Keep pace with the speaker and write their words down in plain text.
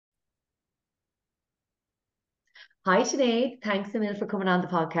Hi, Sinead. Thanks a million for coming on the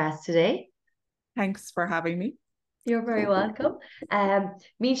podcast today. Thanks for having me. You're very welcome. Me and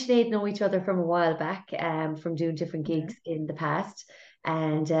Sinead know each other from a while back, from doing different Okay. gigs in the past.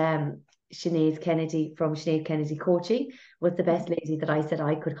 And Sinead Kennedy from Sinead Kennedy Coaching was the best lady that I said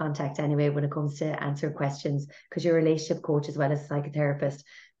I could contact anyway when it comes to answering questions, because you're a relationship coach as well as a psychotherapist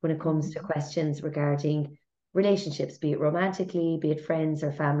when it comes to Mhm. questions regarding relationships, be it romantically, be it friends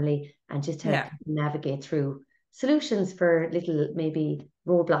or family, and just help Yeah. people navigate through solutions for little maybe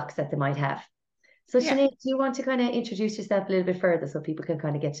roadblocks that they might have. So, Yeah. Sinead, do you want to kind of introduce yourself a little bit further so people can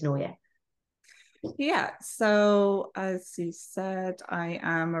kind of get to know you? Yeah. So, as you said, I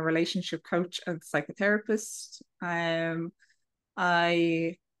am a relationship coach and psychotherapist. I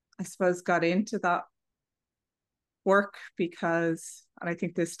I suppose got into that work because, and I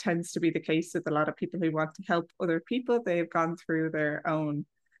think this tends to be the case with a lot of people who want to help other people. They've gone through their own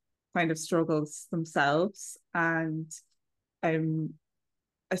kind of struggles themselves. And I'm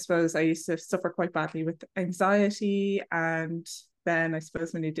I suppose I used to suffer quite badly with anxiety. And then I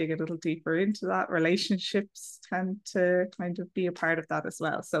suppose when you dig a little deeper into that, relationships tend to kind of be a part of that as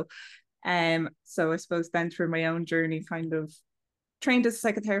well. So I suppose then through my own journey, kind of trained as a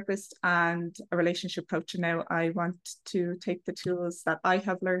psychotherapist and a relationship coach. And now I want to take the tools that I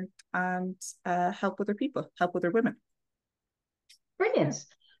have learned and help other people, help other women. Yeah, Brilliant.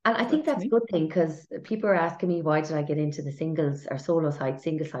 And I think that's that's a me. good thing because people are asking me, why did I get into the singles or solo side,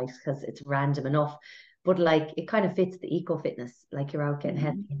 single side? Because it's random enough. But like it kind of fits the eco fitness. Like you're out getting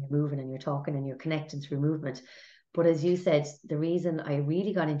healthy Mm-hmm. and you're moving and you're talking and you're connecting through movement. But as you said, the reason I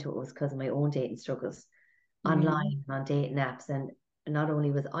really got into it was because of my own dating struggles Mm-hmm. online on dating apps. And not only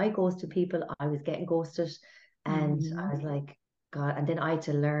was I ghosted people, I was getting ghosted. And Mm-hmm. I was like, God, and then I had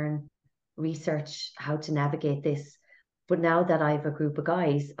to learn, research how to navigate this. But now that I have a group of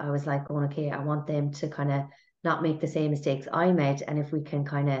guys, I was like, going, okay, I want them to kind of not make the same mistakes I made. And if we can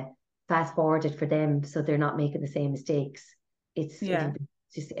kind of fast forward it for them so they're not making the same mistakes, it'll Yeah. be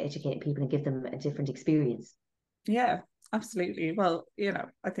just educating people and give them a different experience. Yeah, absolutely. Well,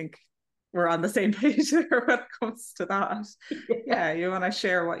 I think we're on the same page there when it comes to that. Yeah. Yeah, you want to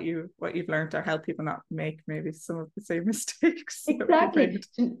share what you've learned or help people not make maybe some of the same mistakes that we've Exactly. made.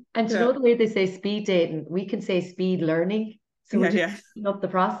 And you know Yeah, the way they say speed dating, we can say speed learning. So we're yeah, just yeah, speeding up the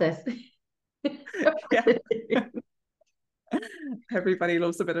process. yeah. Everybody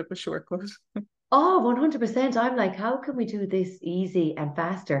loves a bit of a shortcut. Oh, 100%. I'm like, how can we do this easy and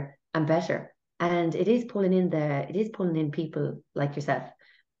faster and better? And it is pulling in people like yourself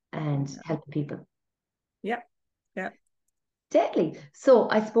and Yeah, helping people. yeah, yeah. Deadly. So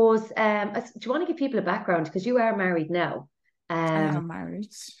I suppose, do you want to give people a background? Because you are married now. I Um, am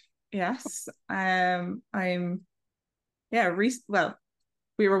married. Yes. I'm yeah, well,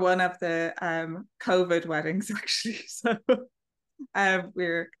 we were one of the COVID weddings actually. So Um,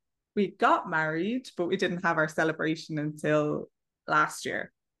 we're we got married, but we didn't have our celebration until last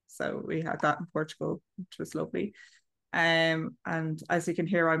year. So we had that in Portugal, which was lovely. And as you can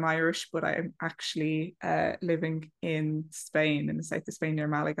hear, I'm Irish, but I'm actually living in Spain, in the south of Spain near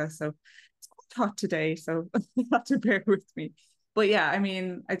Malaga. So it's quite hot today, so you have to bear with me. But yeah, I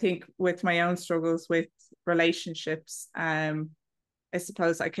mean, I think with my own struggles with relationships, I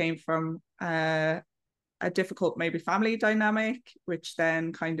suppose I came from a difficult maybe family dynamic, which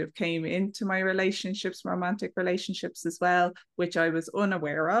then kind of came into my relationships, romantic relationships as well, which I was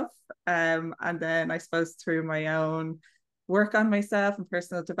unaware of. And then I suppose through my own work on myself and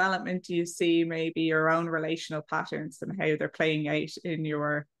personal development, you see maybe your own relational patterns and how they're playing out in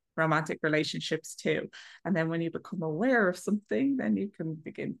your romantic relationships too. And then when you become aware of something, then you can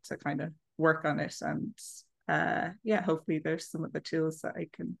begin to kind of work on it. And yeah, hopefully there's some of the tools that I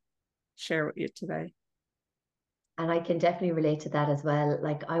can share with you today. and I can definitely relate to that as well.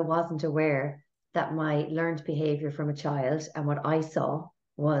 Like I wasn't aware that my learned behavior from a child and what I saw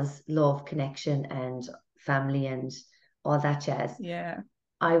was love, connection, and family and all that jazz. Yeah.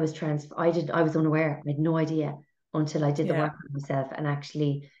 I was unaware. I had no idea until I did the work Yeah. on myself and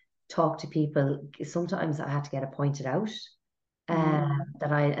actually talked to people. Sometimes I had to get it pointed out.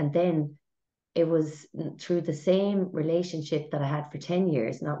 Mm. And then it was through the same relationship that I had for 10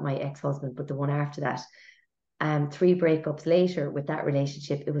 years, not my ex-husband, but the one after that. Three breakups later with that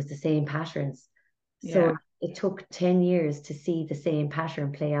relationship, it was the same patterns. So Yeah. it took 10 years to see the same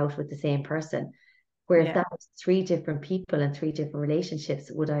pattern play out with the same person. Where if Yeah. that was three different people and three different relationships,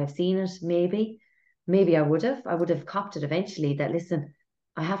 would I have seen it? Maybe. Maybe I would have. I would have copped it eventually that, listen,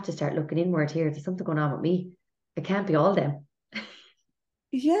 I have to start looking inward here. There's something going on with me. It can't be all them.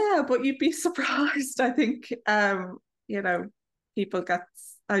 Yeah, but you'd be surprised. I think you know, people get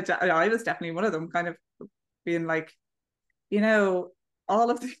I was definitely one of them kind of being like, you know, all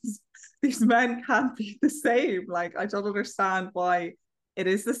of these men can't be the same. Like, I don't understand why it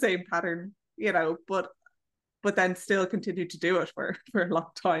is the same pattern, you know, but then still continue to do it for a long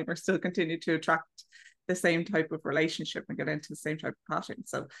time, or still continue to attract the same type of relationship and get into the same type of pattern.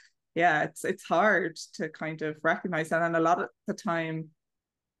 So yeah, it's hard to kind of recognize that. And a lot of the time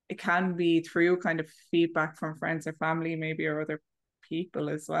it can be through kind of feedback from friends or family, maybe, or other people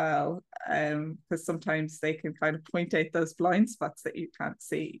as well. Because sometimes they can kind of point out those blind spots that you can't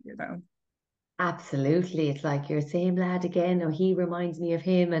see, you know. Absolutely. It's like, you're the same lad again, or he reminds me of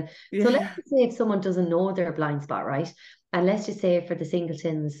him. And so let's Yeah. just say if someone doesn't know their blind spot, right? And let's just say for the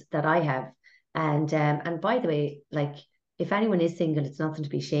singletons that I have, and by the way, like, if anyone is single, it's nothing to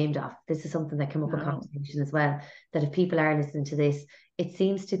be ashamed of. This is something that came up in No. conversation as well, that if people are listening to this, it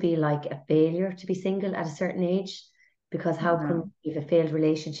seems to be like a failure to be single at a certain age, because how come No. you have a failed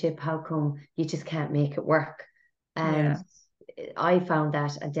relationship? How come you just can't make it work? And Yeah. I found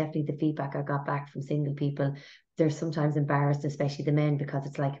that, and definitely the feedback I got back from single people, they're sometimes embarrassed, especially the men, because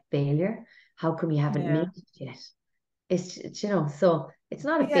it's like failure. How come you haven't Yeah. made it yet? It's, you know, so it's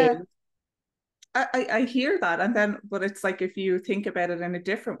not a Yeah. failure. I hear that. And then, but it's like, if you think about it in a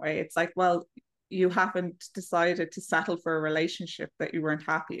different way, it's like, well, you haven't decided to settle for a relationship that you weren't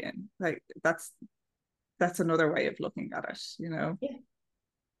happy in. Like, that's another way of looking at it, you know. Yeah.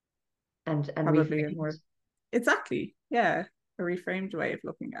 And Probably a reframe it. more, exactly, yeah, a reframed way of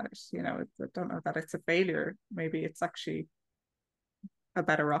looking at it, you know. I don't know that it's a failure. Maybe it's actually a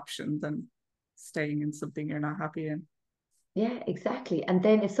better option than staying in something you're not happy in. Yeah, exactly. And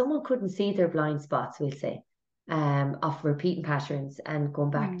then if someone couldn't see their blind spots, we'll say, of repeating patterns and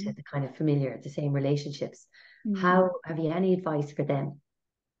going back to Mm. the kind of familiar, the same relationships, Mm. how have you any advice for them?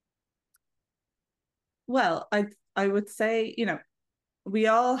 Well, I would say, you know, we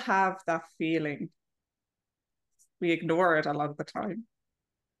all have that feeling. We ignore it a lot of the time,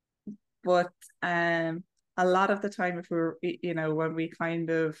 but a lot of the time, if we're, you know, when we kind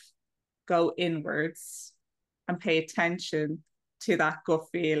of go inwards and pay attention to that gut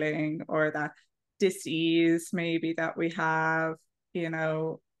feeling, or that dis-ease maybe that we have, you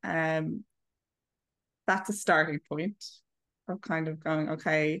know, that's a starting point of kind of going,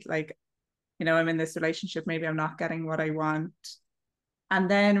 okay, like, you know, I'm in this relationship, maybe I'm not getting what I want. And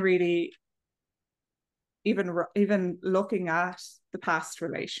then really even looking at the past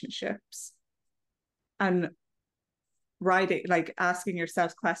relationships and writing, like asking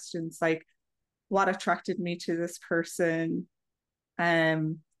yourself questions like, what attracted me to this person?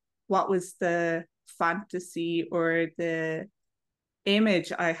 What was the fantasy or the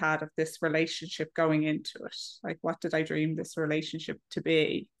image I had of this relationship going into it? Like, what did I dream this relationship to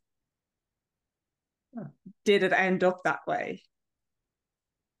be? Did it end up that way?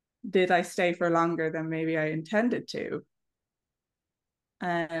 Did I stay for longer than maybe I intended to?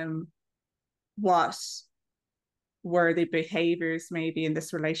 Um, what were the behaviors maybe in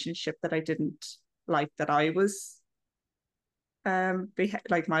this relationship that I didn't like, that I was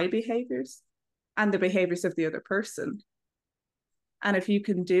like my behaviors and the behaviors of the other person? And if you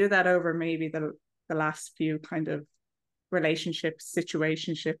can do that over maybe the last few kind of relationships,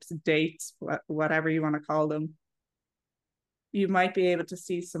 situationships, dates, whatever you want to call them, you might be able to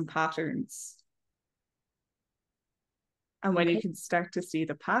see some patterns. And when you Okay. can start to see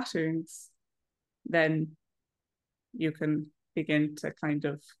the patterns, then you can begin to kind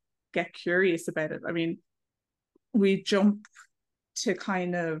of get curious about it. I mean, we jump to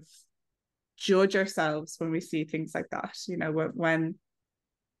kind of judge ourselves when we see things like that, you know, when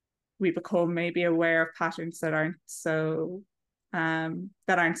we become maybe aware of patterns that aren't so that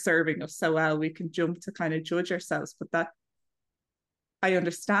aren't serving us so well, we can jump to kind of judge ourselves. But that, I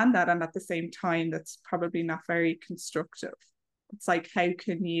understand that, and at the same time, that's probably not very constructive. It's like, how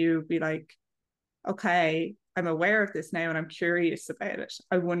can you be like, okay, I'm aware of this now and I'm curious about it.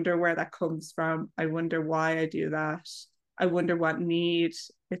 I wonder where that comes from. I wonder why I do that. I wonder what need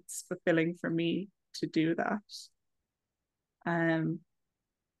it's fulfilling for me to do that. Um,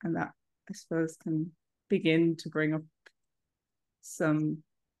 and that, I suppose, can begin to bring up some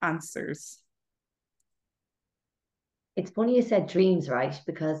answers. It's funny you said dreams, right?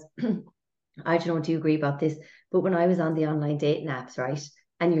 Because I don't know, do you agree about this? But when I was on the online dating apps, right,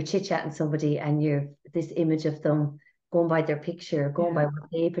 and you're chit chatting somebody and you're this image of them going by their picture, going by Yeah.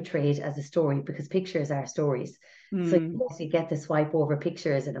 what they portrayed as a story, because pictures are stories. So Mm, you get the swipe over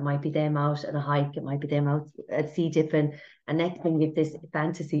pictures, and it might be them out on a hike, it might be them out at sea dipping. And next thing, you have this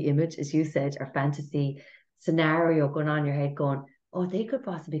fantasy image, as you said, or fantasy scenario going on in your head, going, oh, they could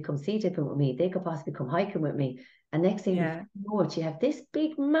possibly come sea dipping with me, they could possibly come hiking with me. And next thing before yeah. you know it, you have this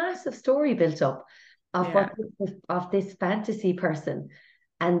big, massive story built up. of Yeah. of this fantasy person.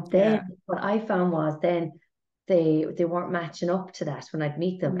 And then Yeah. what I found was then they weren't matching up to that when I'd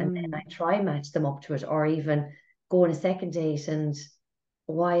meet them. And then I Mm. try match them up to it, or even go on a second date and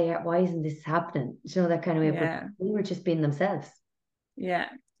why isn't this happening? You know, that kind of way. But Yeah. they were just being themselves. Yeah.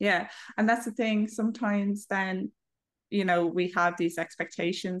 Yeah. And that's the thing. Sometimes then, we have these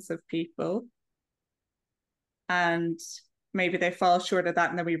expectations of people and maybe they fall short of that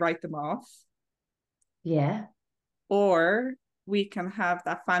and then we write them off. Yeah. Or we can have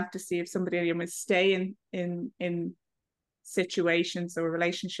that fantasy of somebody and we stay in situations or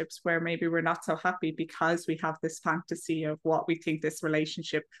relationships where maybe we're not so happy because we have this fantasy of what we think this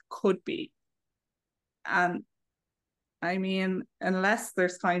relationship could be. And I mean, unless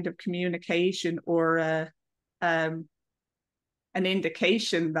there's kind of communication or an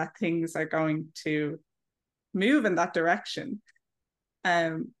indication that things are going to move in that direction,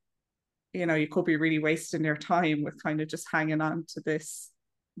 um, you could be really wasting your time with kind of just hanging on to this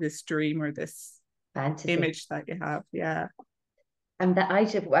dream or this Fantasy. image that you have. Yeah. And that I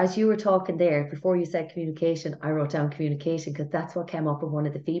just, as you were talking there, before you said communication, I wrote down communication because that's what came up in one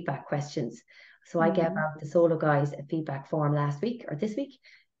of the feedback questions. So I gave Mm. out the solo guys a feedback form last week or this week,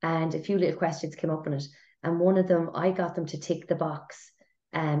 and a few little questions came up in it. And one of them, I got them to tick the box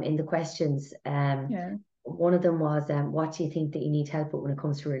in the questions. Yeah. One of them was, what do you think that you need help with when it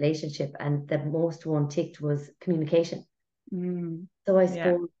comes to a relationship? And the most one ticked was communication. Mm. So I Yeah.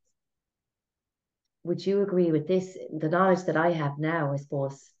 suppose, would you agree with this? The knowledge that I have now, I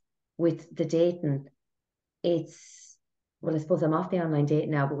suppose, with the dating, it's, well, I suppose I'm off the online dating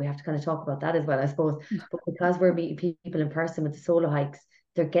now, but we have to kind of talk about that as well, I suppose. But because we're meeting people in person with the solo hikes,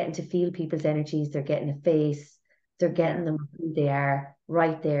 they're getting to feel people's energies, they're getting a face, they're Yeah. getting them who they are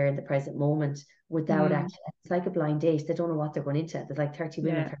right there in the present moment without Mm. actually, it's like a blind date. They don't know what they're going into. There's like 30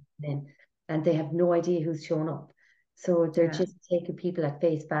 women, Yeah. 30 men, and they have no idea who's shown up. So they're Yeah. just taking people at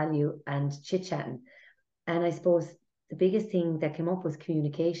face value and chit chatting. And I suppose the biggest thing that came up was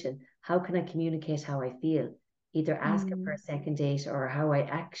communication. How can I communicate how I feel? Either asking for a Mm. second date or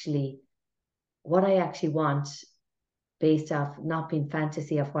what I actually want based off not being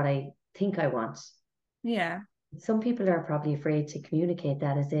fantasy of what I think I want. Yeah. Some people are probably afraid to communicate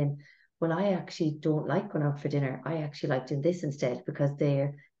that as in, well, I actually don't like going out for dinner. I actually like doing this instead because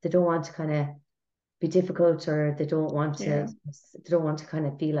they don't want to kind of be difficult, or Yeah. they don't want to kind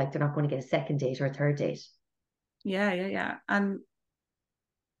of feel like they're not going to get a second date or a third date. Yeah. Yeah. Yeah. And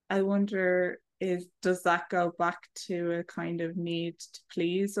I wonder, does that go back to a kind of need to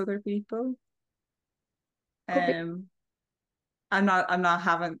please other people? Could be. Um, I'm not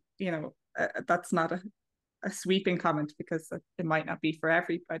having, that's not a sweeping comment because it might not be for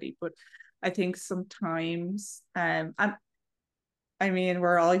everybody, but I think sometimes, and I mean,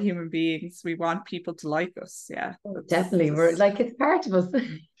 we're all human beings. We want people to like us. Yeah. Oh, That's definitely. We're just, like, it's part of us.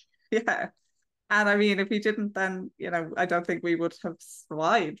 yeah. And I mean, if we didn't, then, I don't think we would have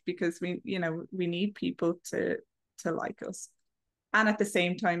survived because we need people to like us. And at the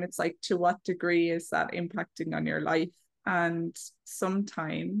same time, it's like, to what degree is that impacting on your life? And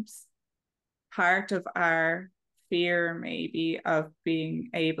sometimes part of our fear, maybe, of being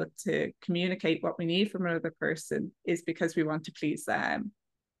able to communicate what we need from another person is because we want to please them.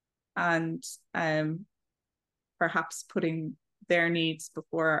 And perhaps putting their needs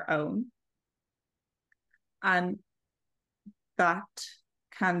before our own. And that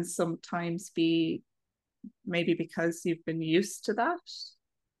can sometimes be maybe because you've been used to that.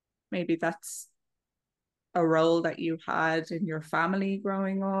 Maybe that's a role that you had in your family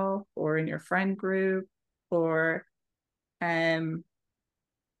growing up or in your friend group, or um,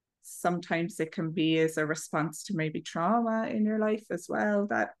 sometimes it can be as a response to maybe trauma in your life as well,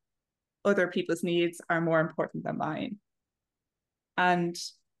 that other people's needs are more important than mine. And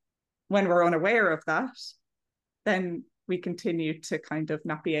when we're unaware of that, then we continue to kind of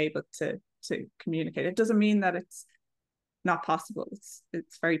not be able to communicate. It doesn't mean that it's not possible.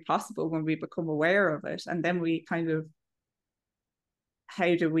 It's very possible when we become aware of it, and then we kind of,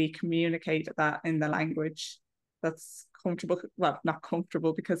 how do we communicate that in the language that's comfortable? Well, not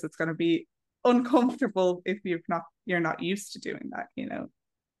comfortable because it's going to be uncomfortable if you're not used to doing that.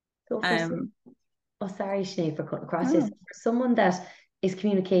 So for some, Um. oh, sorry, Sinead, for cutting across this. Oh. For someone that his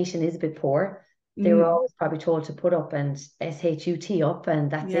communication is a bit poor, they were Mm. always probably told to put up and SHUT up and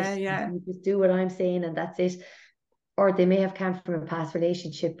that's it. Yeah. Yeah. You just do what I'm saying and that's it. Or they may have come from a past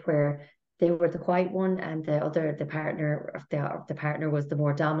relationship where they were the quiet one and the partner was the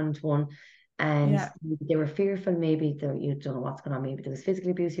more dominant one, and Yeah. they were fearful. Maybe you don't know what's going on. Maybe there was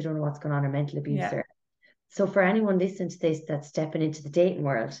physical abuse. You don't know what's going on, or mental abuse. Yeah. Or so for anyone listening to this that's stepping into the dating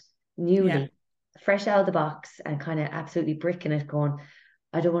world Yeah. newly, fresh out of the box and kind of absolutely bricking it, going,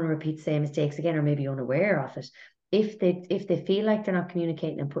 I don't want to repeat the same mistakes again, or maybe unaware of it. If they feel like they're not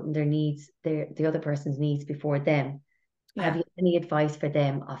communicating and putting their needs, the other person's needs before them, have Yeah. you any advice for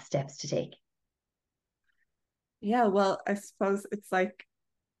them of steps to take? Yeah, well, I suppose it's like,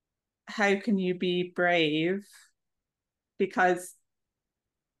 how can you be brave? Because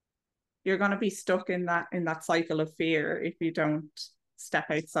you're going to be stuck in that cycle of fear if you don't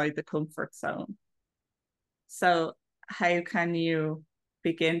step outside the comfort zone. So how can you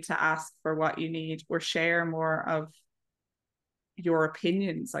begin to ask for what you need, or share more of your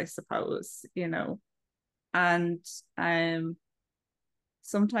opinions, I suppose, you know? And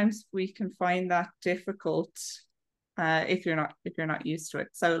sometimes we can find that difficult if you're not used to it.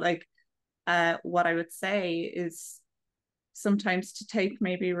 So like what I would say is sometimes to take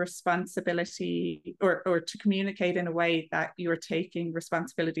maybe responsibility, or to communicate in a way that you're taking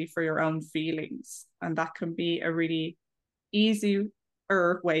responsibility for your own feelings. And that can be a really easier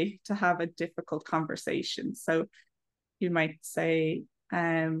way to have a difficult conversation. So you might say,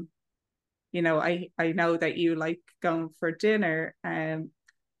 you know, I know that you like going for dinner, and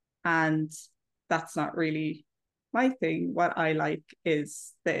that's not really my thing. What I like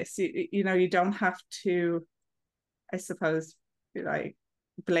is this. You know, you don't have to, I suppose, like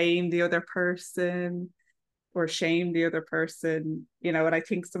blame the other person or shame the other person, you know. And I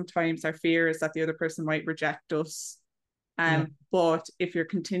think sometimes our fear is that the other person might reject us. Yeah. But if you're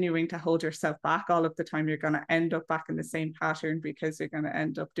continuing to hold yourself back all of the time, you're going to end up back in the same pattern, because you're going to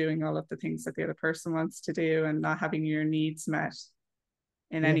end up doing all of the things that the other person wants to do and not having your needs met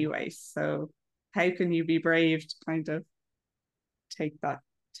in Yeah. any way. So how can you be brave to kind of take that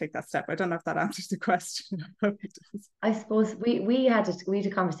step? I don't know if that answers the question. I suppose we had a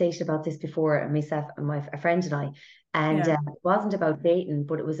conversation about this before, myself and my a friend and I, and Yeah. it wasn't about dating,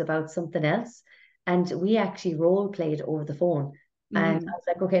 but it was about something else. And we actually role played over the phone. And I Mm, was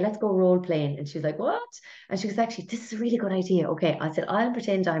like, okay, let's go role playing. And she was like, what? And she was actually, this is a really good idea. Okay, I said, I'll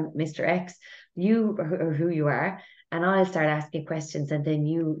pretend I'm Mr. X, you or who you are, and I'll start asking questions, and then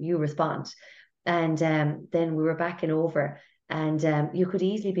you respond. And then we were backing over, and you could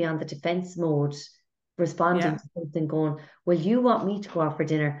easily be on the defense mode, responding yeah. to something, going, well, you want me to go out for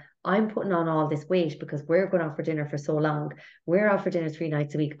dinner. I'm putting on all this weight because we're going out for dinner for so long. We're out for dinner 3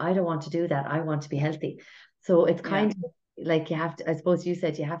 nights a week. I don't want to do that. I want to be healthy. So it's Yeah. kind of like you have to, I suppose you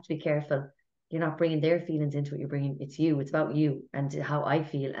said you have to be careful. You're not bringing their feelings into it. You're bringing, it's you. It's about you and how I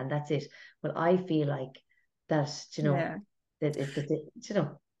feel. And that's it. Well, I feel like that, Yeah. you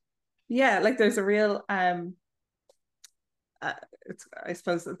know, Yeah. Like there's a real it's, I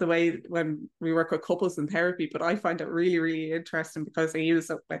suppose, the way when we work with couples in therapy, but I find it really, really interesting because I use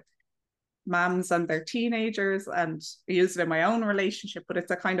it with moms and their teenagers, and I use it in my own relationship, but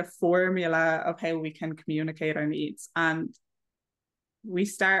it's a kind of formula of how we can communicate our needs. And we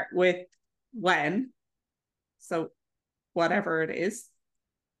start with when, so whatever it is,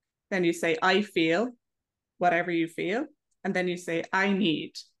 then you say, I feel, whatever you feel, and then you say, I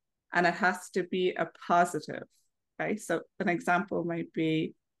need, and it has to be a positive. Okay, so an example might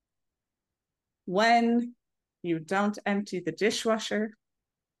be, when you don't empty the dishwasher,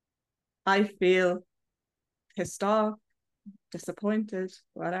 I feel pissed off, disappointed,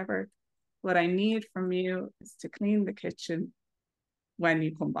 whatever. What I need from you is to clean the kitchen when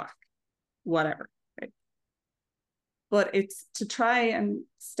you come back, whatever. Okay? But it's to try and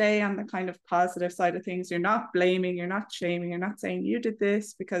stay on the kind of positive side of things. You're not blaming, you're not shaming, you're not saying you did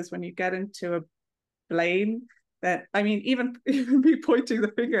this, because when you get into a blame, that, I mean, even me pointing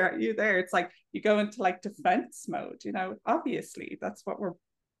the finger at you there, it's like you go into like defense mode, you know. Obviously that's what we're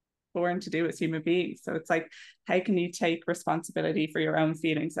born to do as human beings. So it's like, how can you take responsibility for your own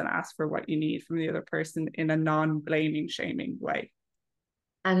feelings and ask for what you need from the other person in a non-blaming, shaming way?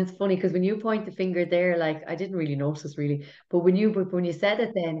 and it's funny because when you point the finger there, like I didn't really notice really, but when you said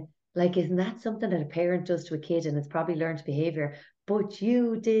it, then like, isn't that something that a parent does to a kid, and it's probably learned behavior? But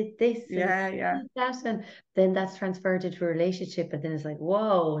you did this and Yeah, yeah, that, and then that's transferred into a relationship, and then it's like,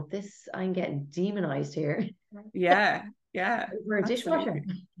 whoa, this I'm getting demonized here yeah, yeah, for a dishwasher.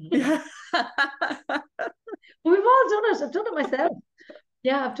 absolutely. Yeah. We've all done it. I've done it myself.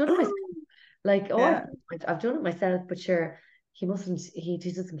 Yeah, I've done it myself. Like, oh, Yeah, I've done it myself, but sure, he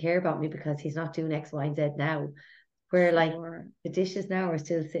just doesn't care about me because he's not doing X, Y, and Z now. Where like sure. the dishes now are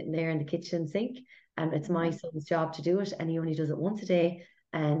still sitting there in the kitchen sink, and it's my Yeah. son's job to do it, and he only does it once a day.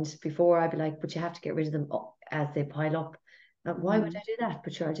 And before I'd be like, but you have to get rid of them as they pile up. Why would I Mm, do that?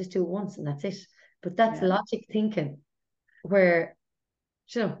 But sure, I just do it once and that's it. But that's yeah. logic thinking, where,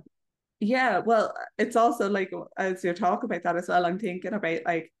 you know, Yeah, well, it's also like as you talk about that as well, I'm thinking about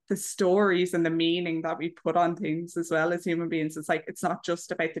like the stories and the meaning that we put on things as well as human beings. It's like it's not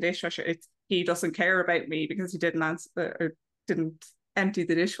just about the dishwasher. It's he doesn't care about me because he didn't answer or didn't empty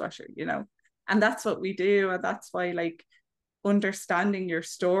the dishwasher, you know. And that's what we do, and that's why like understanding your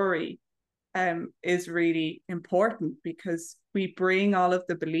story is really important because we bring all of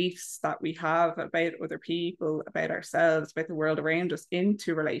the beliefs that we have about other people, about ourselves, about the world around us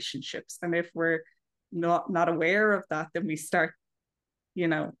into relationships. And if we're not aware of that, then we start, you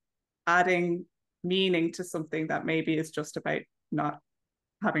know, adding meaning to something that maybe is just about not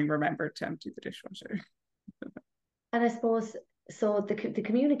having remembered to empty the dishwasher. And I suppose so. The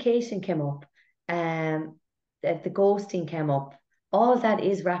communication came up, the ghosting came up. All of that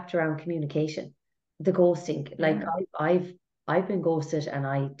is wrapped around communication. The ghosting, like Yeah. I've been ghosted, and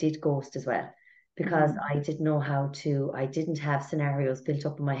I did ghost as well because Mm. I didn't know how to. I didn't have scenarios built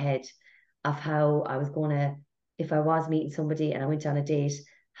up in my head of how I was going to, if I was meeting somebody and I went on a date,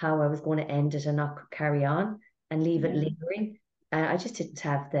 how I was going to end it and not carry on and leave it Yeah. lingering. I just I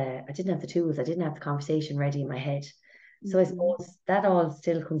didn't have the tools. I didn't have the conversation ready in my head. So I Mm-hmm. suppose that all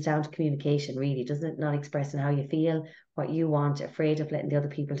still comes down to communication, really, doesn't it? Not expressing how you feel, what you want, afraid of letting the other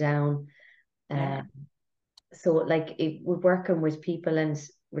people down. Yeah. Um, so like with working with people and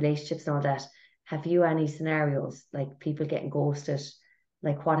relationships and all that, have you any scenarios like people getting ghosted?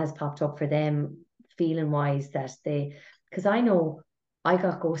 Like what has popped up for them feeling wise that they, because I know I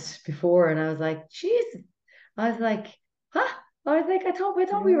got ghosted before and I was like, Jesus, I was like, huh? I was like, I thought we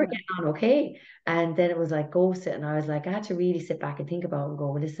were Yeah. getting on okay. And then it was like ghosted. And I was like, I had to really sit back and think about it and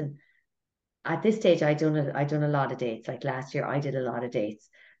go, well, listen, at this stage, I done a lot of dates. Like last year, I did a lot of dates.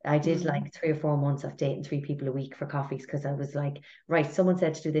 I did Mm. like 3 or 4 months of dating three people a week for coffees because I was like, right, someone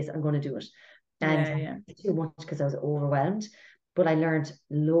said to do this, I'm going to do it. And Yeah. Yeah. it's too much because I was overwhelmed. But I learned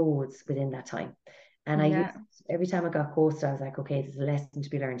loads within that time. And I used Yeah. every time I got ghosted, I was like, okay, there's a lesson to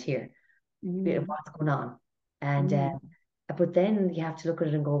be learned here. Bit of Mm. what's going on. And Mm. but then you have to look at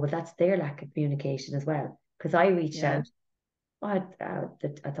it and go, well, that's their lack of communication as well. Because I reached Yeah. out,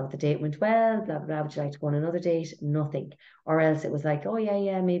 I thought the date went well, blah, blah, blah. Would you like to go on another date? Nothing. Or else it was like, oh, yeah,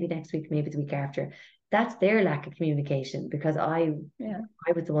 yeah, maybe next week, maybe the week after. That's their lack of communication because Yeah.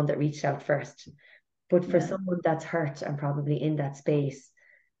 I was the one that reached out first. But for Yeah. someone that's hurt and probably in that space,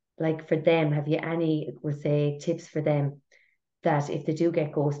 like for them, have you any, would say, tips for them that if they do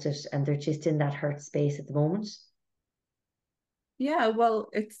get ghosted and they're just in that hurt space at the moment? Yeah, well,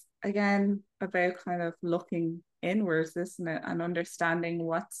 it's again about kind of looking inwards, isn't it? And understanding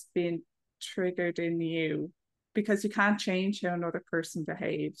what's been triggered in you because you can't change how another person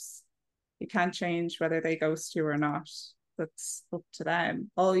behaves. You can't change whether they ghost you or not. That's up to them.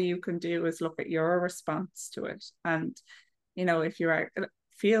 All you can do is look at your response to it. And, you know, if you are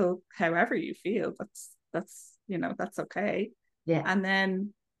feel however you feel, that's okay. Yeah. And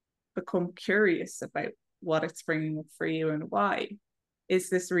then become curious about what it's bringing up for you and why.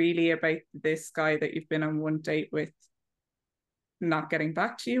 Is this really about this guy that you've been on one date with not getting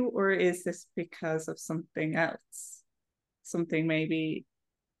back to you, or is this because of something else? Something maybe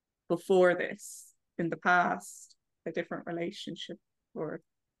before this, in the past, a different relationship, or,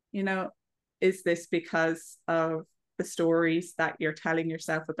 you know, is this because of the stories that you're telling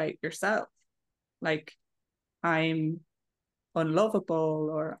yourself about yourself? Like, I'm unlovable,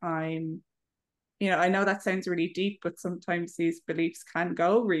 or I know that sounds really deep, but sometimes these beliefs can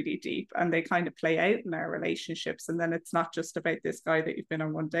go really deep and they kind of play out in our relationships. And then it's not just about this guy that you've been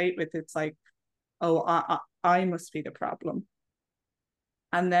on one date with. It's like, oh, I must be the problem.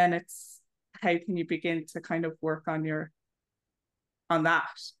 And then it's how can you begin to kind of work on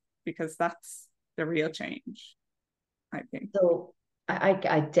that? Because that's the real change, I think. So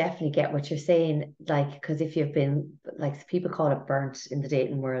I definitely get what you're saying, like, because if you've been, like, people call it burnt in the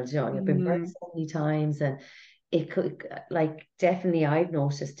dating world, you've been burnt Mm, so many times, and it could, like, definitely, I've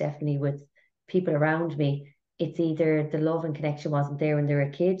noticed, definitely with people around me, it's either the love and connection wasn't there when they were a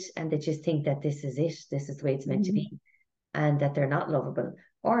kid, and they just think that this is it, this is the way it's meant to mm, be, and that they're not lovable.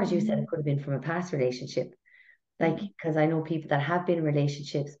 Or, as you said, mm, it could have been from a past relationship. Like, mm, because I know people that have been in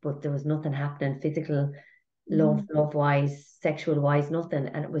relationships, but there was nothing happening physical mm. love wise, sexual wise, nothing.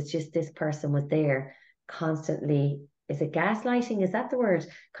 And it was just this person was there constantly. Is it gaslighting? Is that the word?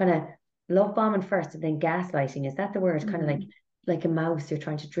 Kind of love bombing first and then gaslighting. Is that the word? Kind of Mm. like a mouse, you're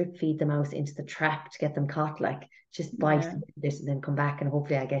trying to drip feed the mouse into the trap to get them caught, like just bite Yeah. this and then come back and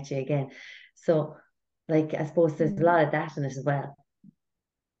hopefully I get you again. So like I suppose there's a Mm. lot of that in it as well.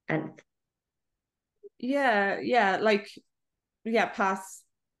 And Yeah, yeah, like past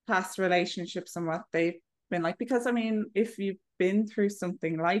relationships and what they've been like. Because I mean, if you've been through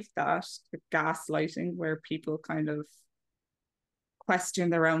something like that, the gaslighting, where people kind of question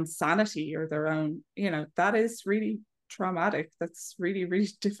their own sanity or their own, that is really traumatic. That's really, really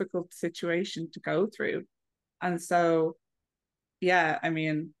difficult situation to go through. And so, yeah, I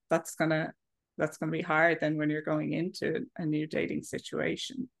mean, that's gonna be hard then when you're going into a new dating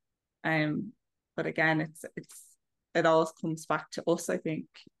situation. But again, it all comes back to us, I think,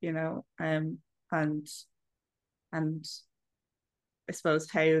 and and I suppose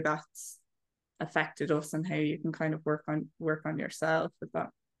how that's affected us and how you can kind of work on yourself, if that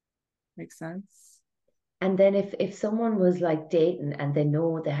makes sense. And then if someone was like dating and they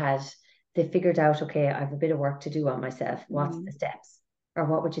know they figured out, okay, I have a bit of work to do on myself. What's the steps? Or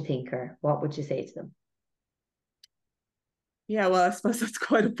what would you think, or what would you say to them? Yeah, well, I suppose that's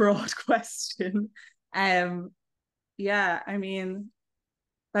quite a broad question. Um, yeah, I mean,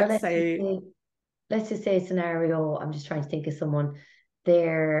 Or let's say, let's just say a scenario. I'm just trying to think of someone.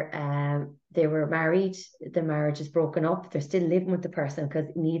 They were married, the marriage is broken up, they're still living with the person because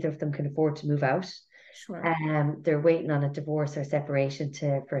neither of them can afford to move out. sure, They're waiting on a divorce or separation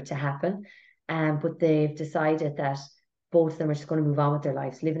for it to happen. But they've decided that both of them are just going to move on with their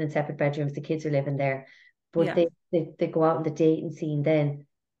lives, living in separate bedrooms. The kids are living there, but yeah, they go out in the dating scene then,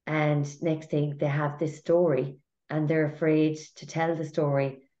 and next thing they have this story, and they're afraid to tell the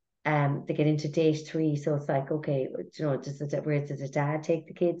story. They get into date three, so it's like, okay, does the dad take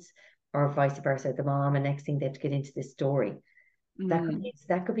the kids, or vice versa, the mom, and next thing they have to get into this story. That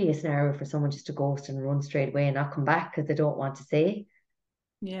could be a scenario for someone just to ghost and run straight away and not come back because they don't want to say.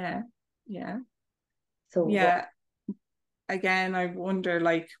 yeah, yeah, So what? yeah. Again, I wonder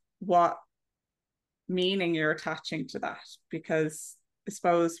like what meaning you're attaching to that, because I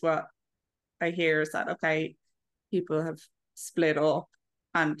suppose what I hear is that, okay, people have split up,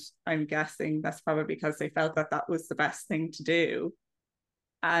 and I'm guessing that's probably because they felt that that was the best thing to do.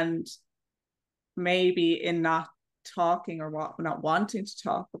 And maybe in not talking or what not wanting to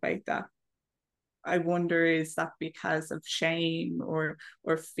talk about that, I wonder, is that because of shame or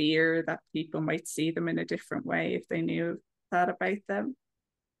fear that people might see them in a different way if they knew that about them?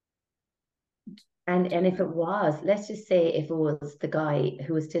 And Do you if it know? was, let's just say if it was the guy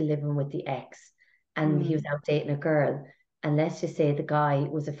who was still living with the ex and he was Mm, out dating a girl, and let's just say the guy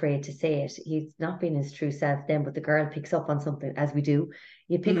was afraid to say it. He's not being his true self then, but the girl picks up on something, as we do.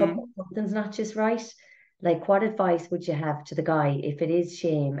 You pick up on mm, something's not just right. Like, what advice would you have to the guy if it is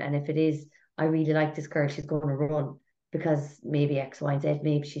shame and if it is, I really like this girl, she's going to run because maybe X, Y, and Z,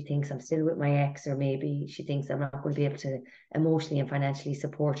 maybe she thinks I'm still with my ex, or maybe she thinks I'm not going to be able to emotionally and financially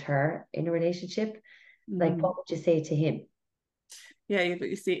support her in a relationship. Like, mm. what would you say to him? Yeah,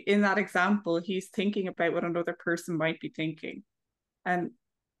 you see, in that example, he's thinking about what another person might be thinking. And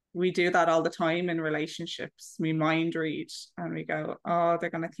we do that all the time in relationships. We mind read and we go, oh, they're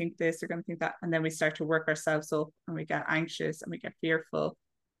going to think this, they're going to think that. And then we start to work ourselves up and we get anxious and we get fearful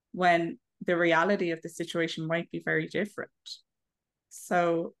when the reality of the situation might be very different.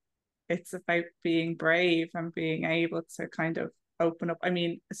 So it's about being brave and being able to kind of open up. I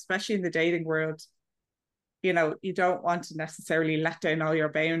mean, especially in the dating world, you don't want to necessarily let down all your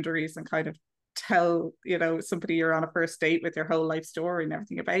boundaries and kind of tell, somebody you're on a first date with your whole life story and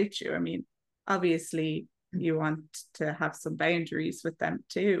everything about you. I mean, obviously you want to have some boundaries with them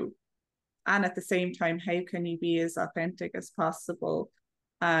too. And at the same time, how can you be as authentic as possible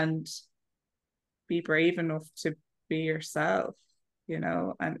and be brave enough to be yourself,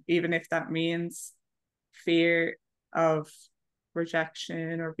 and even if that means fear of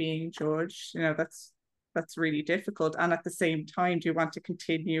rejection or being judged, that's really difficult. And at the same time, do you want to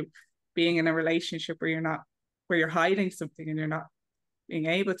continue being in a relationship where you're hiding something and you're not being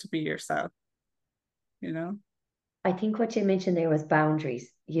able to be yourself, you know? I think what you mentioned there was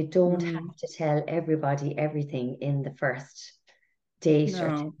boundaries. You don't Mm, have to tell everybody everything in the first date or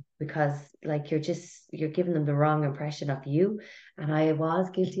two, no. because like you're giving them the wrong impression of you. And I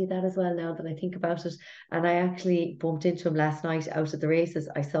was guilty of that as well now that I think about it. And I actually bumped into him last night out at the races.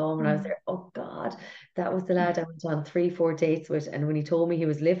 I saw him and I was Mm, there, oh God, that was the lad I went on 3, 4 dates with. And when he told me he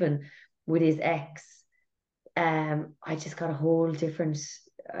was living with his ex, I just got a whole different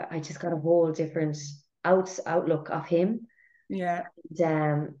I just got a whole different outlook of him. yeah.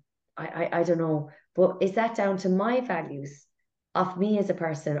 And, I don't know, but is that down to my values of me as a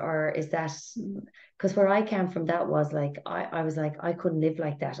person, or is that Mm, because where I came from, that was like I was like, I couldn't live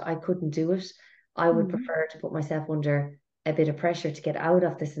like that. I couldn't do it. I would mm, prefer to put myself under a bit of pressure to get out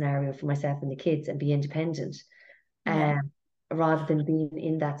of the scenario for myself and the kids and be independent, yeah. um, rather than being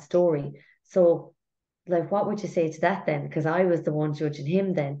in that story. So, like, what would you say to that then? Because I was the one judging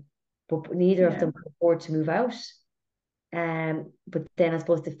him then, but neither of Yeah. them could afford to move out. But then I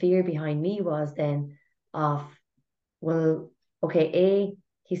suppose the fear behind me was then of, well, okay, A,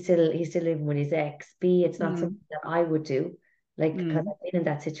 he's still living with his ex. B, it's not something Mm. that I would do. Like, because Mm. I've been in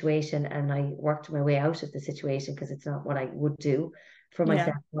that situation and I worked my way out of the situation because it's not what I would do for Yeah.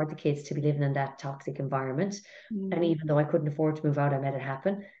 myself or the kids to be living in that toxic environment. And Mm. even though I couldn't afford to move out, I made it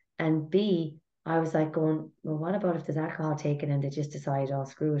happen. And B, I was like going, well, what about if there's alcohol taken and they just decide, oh,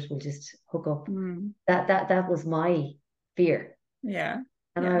 screw it, we'll just hook up. Mm. That was my fear. Yeah.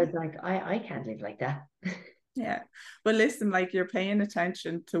 And I Yeah. was like, I can't live like that. Yeah. But listen, like you're paying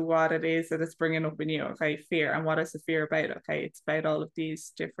attention to what it is that it's bringing up in you. Okay. Fear. And what is the fear about? Okay. It's about all of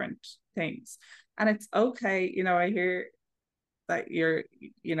these different things. And it's okay. I hear that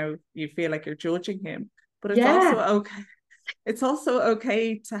you feel like you're judging him, but it's also Yeah, okay. It's also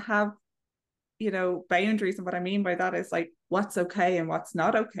okay to have, boundaries. And what I mean by that is like what's okay and what's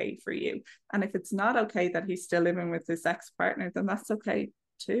not okay for you. And if it's not okay that he's still living with his ex-partner, then that's okay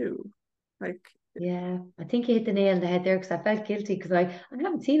too. Like, yeah. I think you hit the nail on the head there because I felt guilty because I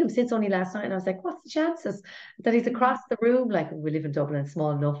haven't seen him since only last night. And I was like, what's the chances that he's across the room? Like, we live in Dublin, it's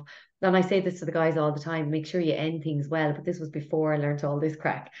small enough. And I say this to the guys all the time, make sure you end things well. But this was before I learned all this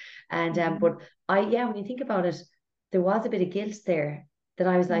crack. And mm, but yeah, when you think about it, there was a bit of guilt there that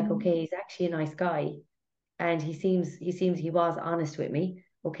I was like, mm, okay, he's actually a nice guy. And he was honest with me.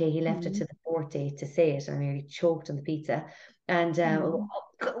 Okay, he left it mm, to the fourth day to say it. I nearly choked on the pizza. And mm,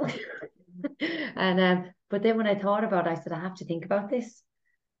 and but then when I thought about it, I said, I have to think about this.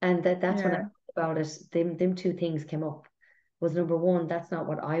 And that's when I yeah, thought about it, them two things came up. Was number one, that's not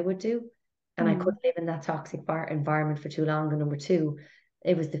what I would do. And I mm, couldn't live in that toxic environment for too long. And number two,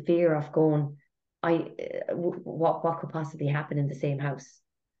 it was the fear of going, what could possibly happen in the same house?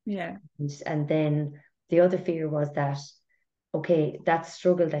 yeah, And then the other fear was that, okay, that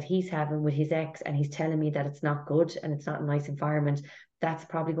struggle that he's having with his ex, and he's telling me that it's not good and it's not a nice environment, that's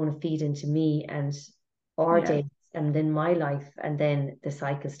probably going to feed into me and our yeah, dates and then my life, and then the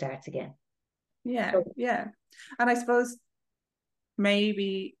cycle starts again. yeah, So, yeah. And I suppose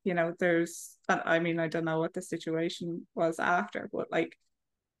maybe, I mean, I don't know what the situation was after, but like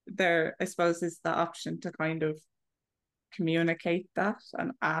there, I suppose, is the option to kind of communicate that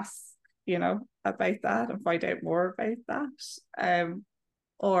and ask, about that and find out more about that.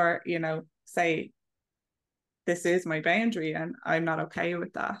 Or, say, this is my boundary and I'm not okay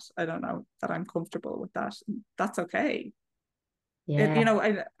with that. I don't know that I'm comfortable with that. That's okay. yeah,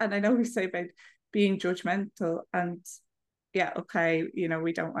 And I know we say about being judgmental and yeah, okay,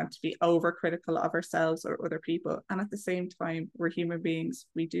 we don't want to be overcritical of ourselves or other people. And at the same time, we're human beings.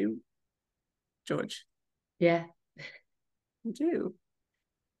 We do judge. yeah, We do.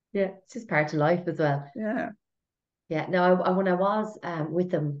 yeah. It's just part of life as well. Yeah. Yeah, no, when I was with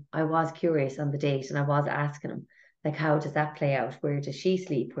them, I was curious on the date and I was asking him, like, how does that play out? Where does she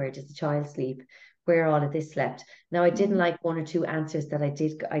sleep? Where does the child sleep? Where all of this slept? Now, I didn't Mm, like one or two answers that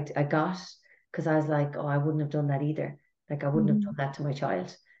I got because I was like, oh, I wouldn't have done that either. Like, I wouldn't have done mm, that to my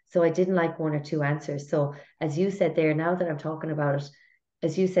child. So I didn't like one or two answers. So, as you said there, now that I'm talking about it,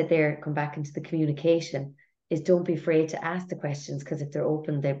 as you said there, come back into the communication, is don't be afraid to ask the questions because if they're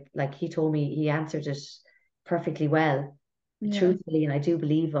open, they like he told me he answered it perfectly well, yeah. truthfully, and I do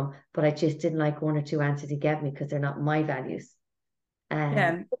believe him, but I just didn't like one or two answers he gave me because they're not my values.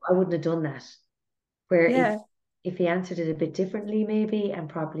 Yeah. I wouldn't have done that. Where Yeah. if he answered it a bit differently, maybe, and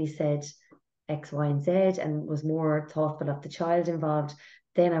probably said X, Y, and Z, and was more thoughtful of the child involved,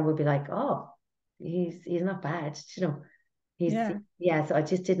 then I would be like, oh, he's not bad, you know. He's Yeah. yeah. So I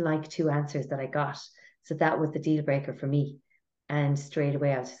just didn't like two answers that I got. So that was the deal breaker for me. And straight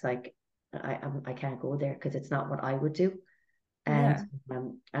away, I was just like, I can't go there because it's not what I would do. And Yeah.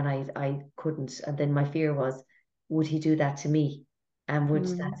 I couldn't. And then my fear was, would he do that to me? And would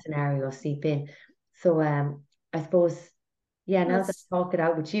Mm. that scenario seep in? So I suppose, yeah, now that That's I talk it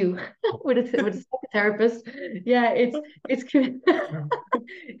out with you, with a psychotherapist, yeah,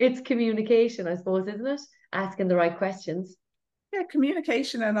 it's communication, I suppose, isn't it? Asking the right questions. yeah,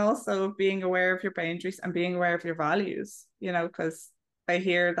 communication and also being aware of your boundaries and being aware of your values, because I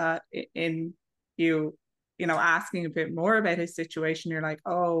hear that in you, asking a bit more about his situation, you're like,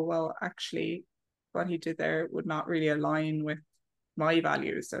 oh, well, actually, what he did there would not really align with my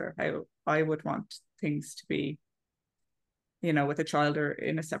values or how I would want things to be, with a child or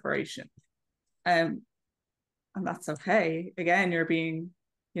in a separation. Um, and that's okay. Again, you're being,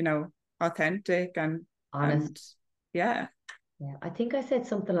 you know, authentic and Honest. yeah. Yeah, I think I said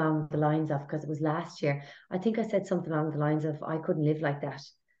something along the lines of, because it was last year, I think I said something along the lines of, I couldn't live like that.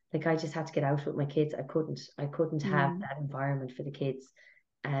 Like I just had to get out with my kids. I couldn't have Mm, that environment for the kids.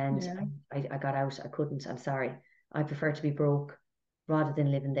 And yeah. I got out. I couldn't. I'm sorry. I prefer to be broke rather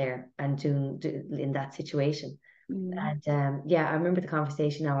than living there and in that situation. And yeah, I remember the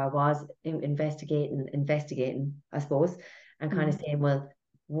conversation now. I was investigating, I suppose, and kind of saying, well,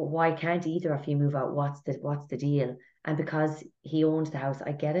 why can't either of you move out? What's the deal? And because he owns the house,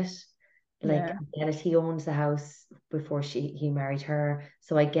 I get it. Like, Yeah. I get it. He owns the house before he married her,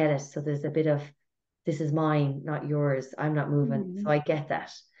 so I get it. So there's a bit of, this is mine, not yours. I'm not moving, so I get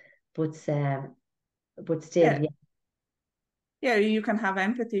that. But still, Yeah. yeah, Yeah, you can have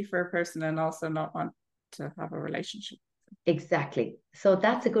empathy for a person and also not want to have a relationship. exactly. So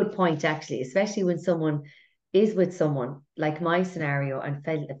that's a good point, actually, especially when someone is with someone like my scenario and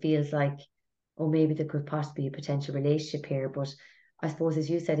it feels like, oh, maybe there could possibly be a potential relationship here. But I suppose, as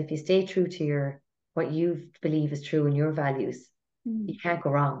you said, if you stay true to what you believe is true in your values, you can't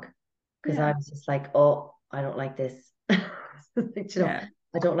go wrong. Because I Yeah. was just like, oh, I don't like this. Like, Yeah.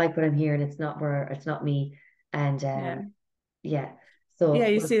 I don't like what I'm hearing. It's not me. And Yeah. yeah. Yeah. So,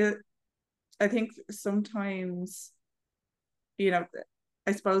 You well, see, I think sometimes, you know,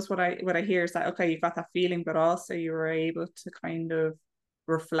 I suppose what I hear is that, okay, you got that feeling, but also you were able to kind of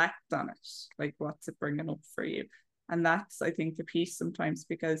reflect on it. Like, what's it bringing up for you? And that's, I think, the piece sometimes,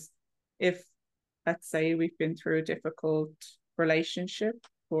 because if, let's say, we've been through a difficult relationship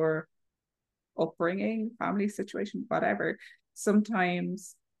or upbringing, family situation, whatever,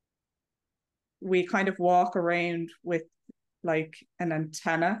 sometimes we kind of walk around with like an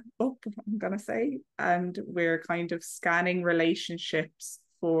antenna up, I'm going to say, and we're kind of scanning relationships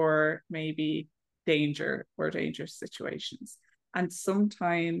for maybe danger or dangerous situations. And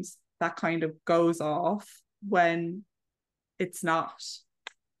sometimes that kind of goes off when it's not.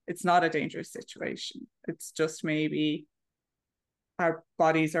 It's not a dangerous situation. It's just maybe our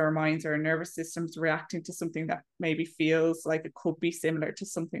bodies or our minds or our nervous systems reacting to something that maybe feels like it could be similar to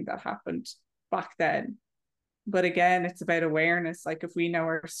something that happened back then. But again, it's about awareness. Like, if we know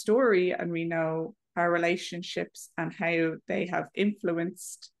our story and we know our relationships and how they have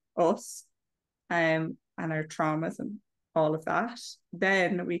influenced us, and our traumas and all of that,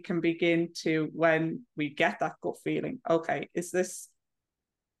 then we can begin to, when we get that gut feeling, okay, is this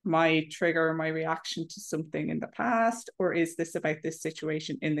my trigger, my reaction to something in the past, or is this about this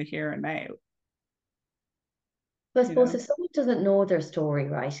situation in the here and now? I You suppose know? if someone doesn't know their story,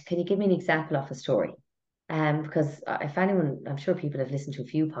 right, can you give me an example of a story? Because if anyone, I'm sure people have listened to a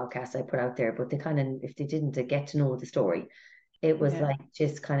few podcasts I put out there, but they kind of, if they didn't get to know the story, it was Yeah. like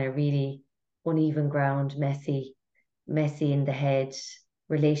just kind of really uneven ground, messy in the head.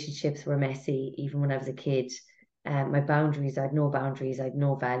 Relationships were messy, even when I was a kid. My boundaries, I had no boundaries, I had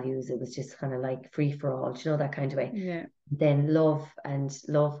no values. It was just kind of like free for all, that kind of way. Yeah. Then love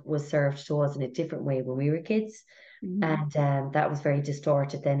was served to us in a different way when we were kids. Mm-hmm. And that was very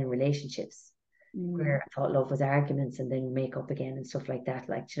distorted then in relationships, Mm-hmm. where I thought love was arguments and then make up again and stuff like that.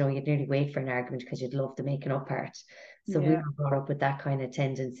 Like, you'd nearly wait for an argument because you'd love the making up part. So we Yeah. were brought up with that kind of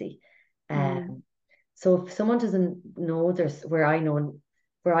tendency. Mm-hmm. So if someone doesn't know, where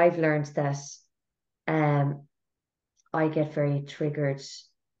I've learned that um, I get very triggered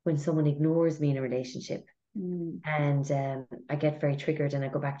when someone ignores me in a relationship. And I get very triggered and I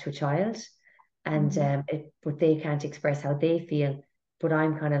go back to a child, and Mm-hmm. but they can't express how they feel. But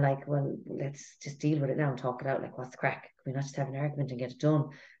I'm kind of like, well, let's just deal with it now and talk it out. Like, what's the crack? Can we not just have an argument and get it done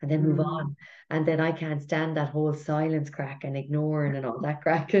and then move Mm-hmm. on? And then I can't stand that whole silence crack and ignoring and all that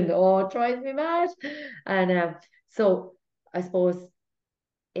crack, and oh, it drives me mad. And so I suppose,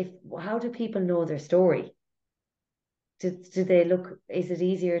 if how do people know their story? Do they look, is it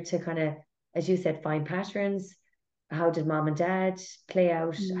easier to kind of, as you said, find patterns? How did mom and dad play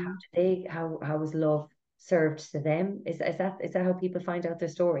out? Mm-hmm. How was love served to them? Is that how people find out their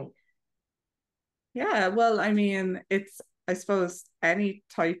story? Yeah, well, I mean, it's, I suppose, any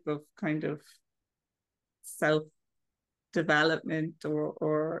type of kind of self development,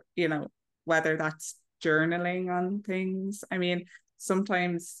 or whether that's journaling on things. I mean,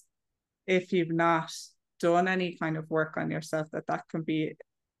 sometimes if you've not done any kind of work on yourself, that can be,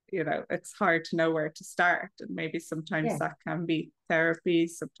 it's hard to know where to start. And maybe sometimes Yeah. that can be therapy,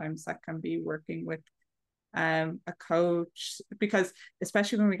 sometimes that can be working with a coach, because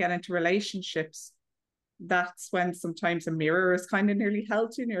especially when we get into relationships, that's when sometimes a mirror is kind of nearly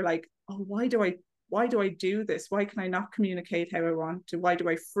held to you, and you're like, oh, why do I do this? Why can I not communicate how I want to? Why do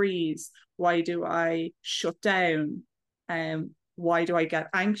I freeze? Why do I shut down? Why do I get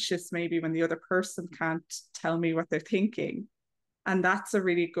anxious maybe when the other person can't tell me what they're thinking? And that's a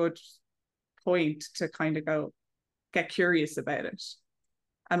really good point to kind of go get curious about it.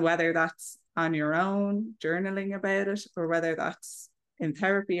 And whether that's on your own, journaling about it, or whether that's in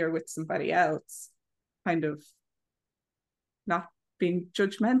therapy or with somebody else, kind of not being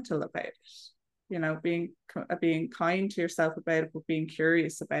judgmental about it, you know, being kind to yourself about it, but being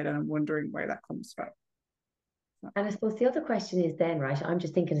curious about it and wondering where that comes from. And I suppose the other question is then, right? I'm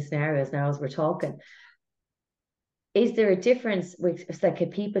just thinking of scenarios now as we're talking. Is there a difference with, it's like,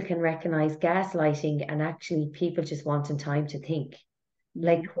 if people can recognize gaslighting and actually people just wanting time to think?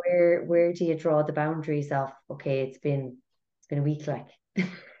 Like, where do you draw the boundaries of, okay, it's been a week, like.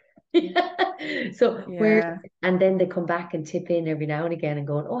 So where, Yeah. and then they come back and tip in every now and again and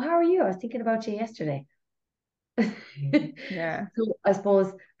going, oh, how are you? I was thinking about you yesterday. Yeah. So I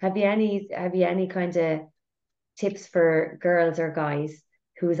suppose, have you any kind of tips for girls or guys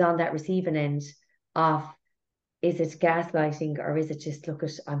who is on that receiving end of, is it gaslighting, or is it just, look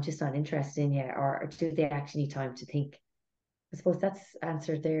at, I'm just not interested in you, or do they actually need time to think? I suppose that's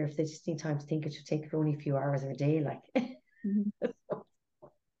answered there. If they just need time to think, it should take only a few hours a day, like.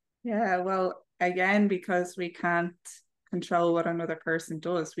 Yeah, well, again, because we can't control what another person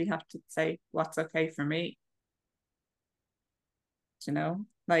does, we have to say what's okay for me. You know,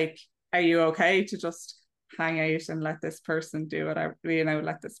 like, are you okay to just hang out and let this person do whatever, you know,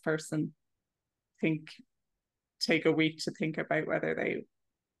 let this person take a week to think about whether they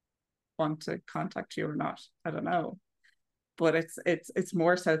want to contact you or not? I don't know. But it's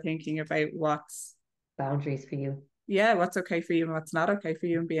more so thinking about what's Boundaries for you. Yeah, what's okay for you and what's not okay for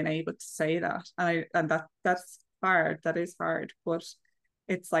you, and being able to say that. And that's hard. That is hard. But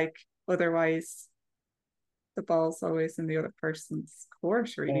it's like, otherwise the ball's always in the other person's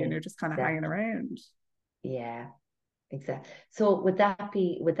court, really, and you're just kind of hanging Exactly. around. Yeah, exactly. So would that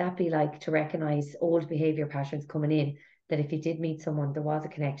be like, to recognize old behavior patterns coming in, that if you did meet someone, there was a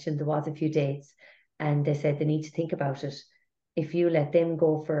connection, there was a few dates, and they said they need to think about it. If you let them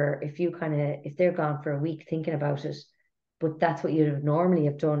go for, if they're gone for a week thinking about it, but that's what you'd have normally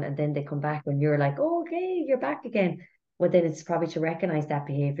have done, and then they come back when you're like, oh, okay, you're back again. Well, then it's probably to recognize that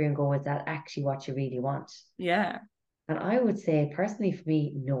behavior and go, is that actually what you really want? Yeah. And I would say, personally, for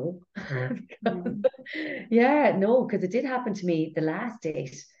me, no. Mm. Yeah, no, because it did happen to me the last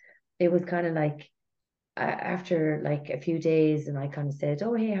date. It was kind of like, after like a few days, and I kind of said,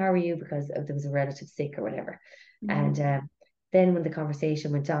 oh, hey, how are you? Because there was a relative sick or whatever. Mm. And then when the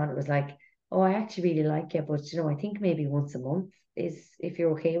conversation went on, it was like, oh, I actually really like you, but I think maybe once a month is, if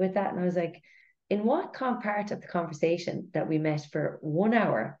you're okay with that. And I was like, in what part of the conversation that we met for 1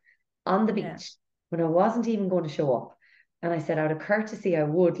 hour on the Yeah. beach, when I wasn't even going to show up? And I said, out of courtesy, I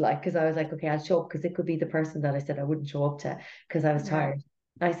would, like, because I was like, okay, I'll show up, because it could be the person that I said I wouldn't show up to because I was Yeah. tired.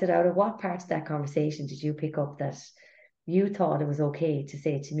 I said, out of what part of that conversation did you pick up that you thought it was okay to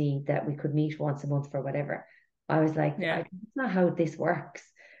say to me that we could meet once a month for whatever? I was like, Yeah. that's not how this works.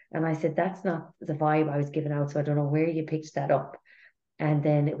 And I said, that's not the vibe I was giving out. So I don't know where you picked that up. And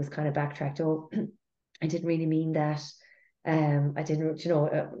then it was kind of backtracked. Oh, I didn't really mean that. I didn't,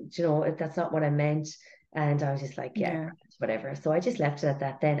 that's not what I meant. And I was just like, yeah, Yeah. whatever. So I just left it at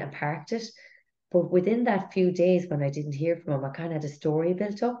that then and parked it. But within that few days when I didn't hear from him, I kind of had a story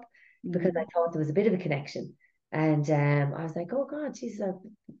built up, because I Mm. thought there was a bit of a connection. And I was like, oh God, he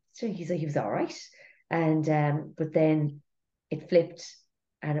was all right. And but then it flipped,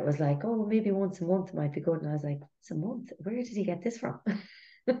 and it was like, oh, maybe once a month might be good. And I was like, once a month? Where did he get this from?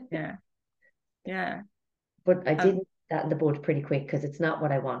 Yeah. Yeah. But I And didn't that in the bud pretty quick, because it's not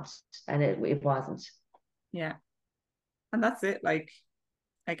what I want. And it wasn't. yeah. And that's it. Like,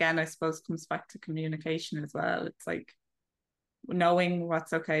 again, I suppose comes back to communication as well. It's like knowing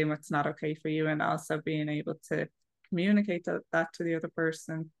what's okay and what's not okay for you, and also being able to communicate that to the other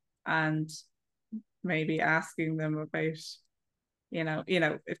person, and maybe asking them about,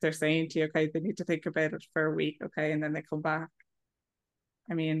 if they're saying to you, okay, they need to think about it for a week, okay, and then they come back.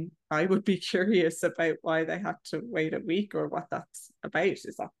 I mean, I would be curious about why they had to wait a week, or what that's about.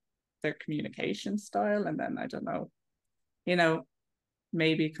 Is that their communication style? And then, I don't know, you know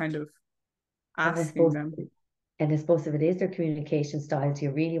maybe kind of And I asking suppose them. And I suppose if it is their communication style, do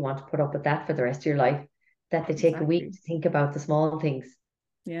you really want to put up with that for the rest of your life? That they take a week Exactly. to think about the small things.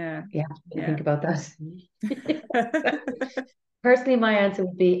 Yeah. You have to really Yeah. think about that. Personally, my answer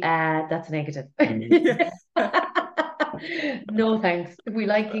would be, that's negative. Yeah. No, thanks. We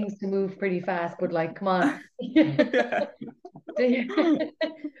like things to move pretty fast, but like, come on. Yeah.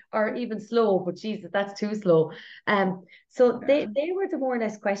 Or even slow, but Jesus, that's too slow. So they Yeah. they were the more or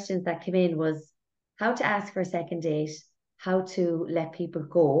less questions that came in, was how to ask for a second date, how to let people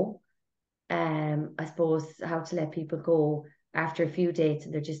go. I suppose how to let people go after a few dates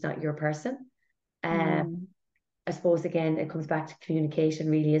and they're just not your person. Um, Mm. I suppose again it comes back to communication,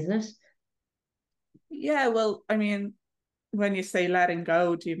 really, isn't it? Yeah, well, I mean, when you say letting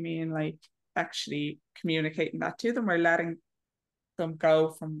go, do you mean like actually communicating that to them, or letting them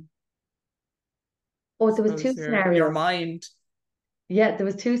go from, Oh, I there was suppose, two your scenarios. mind. Yeah, there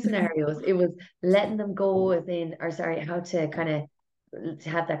was two scenarios. It was letting them go as in, or sorry, how to kind of to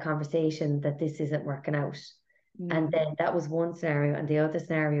have that conversation that this isn't working out. And Mm, then that was one scenario. And the other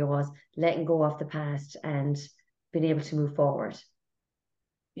scenario was letting go of the past and being able to move forward.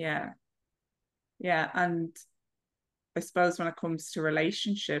 yeah, yeah. And I suppose when it comes to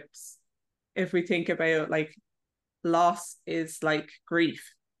relationships, if we think about like loss is like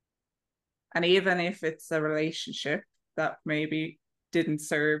grief. And even if it's a relationship that maybe didn't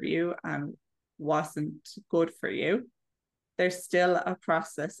serve you and wasn't good for you, there's still a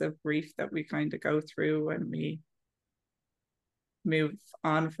process of grief that we kind of go through when we move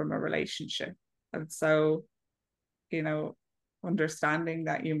on from a relationship. And so, you know, understanding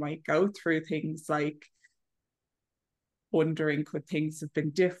that you might go through things like wondering could things have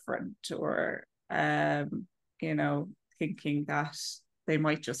been different, or you know, thinking that they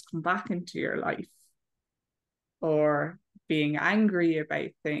might just come back into your life, or being angry about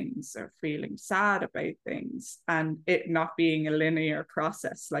things or feeling sad about things, and it not being a linear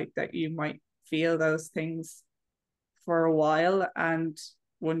process, like that you might feel those things for a while, and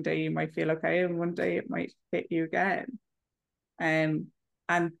one day you might feel okay and one day it might hit you again. um,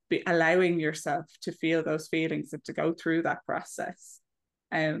 and allowing yourself to feel those feelings and to go through that process.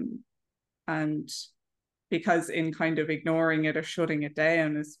 And because in kind of ignoring it or shutting it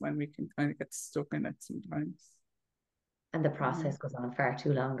down is when we can kind of get stuck in it sometimes. And the Mm. process goes on far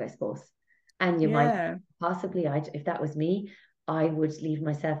too long, I suppose. And you might Yeah, possibly, if that was me, I would leave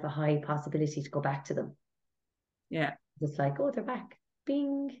myself a high possibility to go back to them. yeah. It's like, oh, they're back.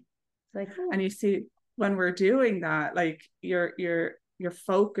 Bing. It's like, And oh, you see, when we're doing that, like your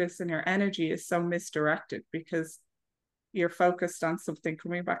focus and your energy is so misdirected, because you're focused on something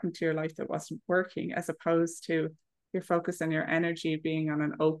coming back into your life that wasn't working, as opposed to your focus and your energy being on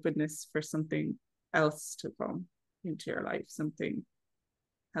an openness for something else to come into your life, something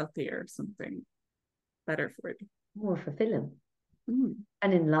healthier, something better for you. more fulfilling Mm,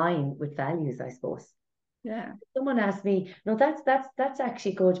 and in line with values, I suppose. yeah. Someone asked me, no, that's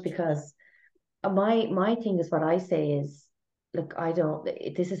actually good because my thing is what I say is, look, I don't.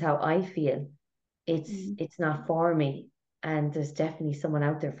 This is how I feel. Mm, It's not for me, and there's definitely someone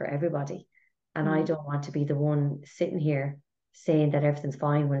out there for everybody, and I mm, don't want to be the one sitting here saying that everything's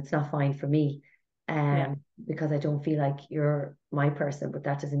fine when it's not fine for me, yeah. because I don't feel like you're my person, but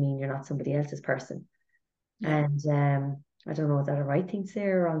that doesn't mean you're not somebody else's person. Yeah. And I don't know, is that a right thing to say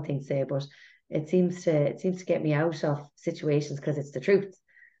or a wrong thing to say, but it seems to get me out of situations because it's the truth.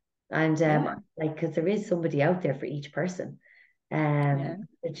 And Yeah. like, because there is somebody out there for each person. Yeah.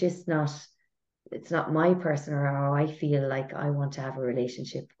 It's just not, it's not my person or how I feel like I want to have a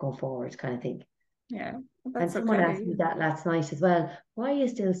relationship going forward, kind of thing. Yeah. Well, And that's someone asked okay. me that last night as well. Why are you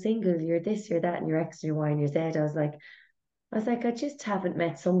still single? You're this, you're that, and you're X, and you're Y, and you're Z. I was like, I just haven't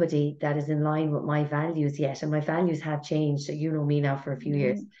met somebody that is in line with my values yet. And my values have changed. So you know me now for a few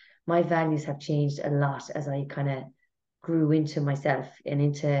years. Mm, My values have changed a lot as I kind of grew into myself and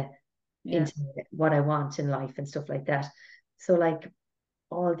yeah. into what I want in life and stuff like that. So like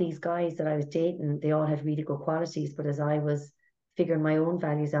all these guys that I was dating, they all had really good qualities. But as I was figuring my own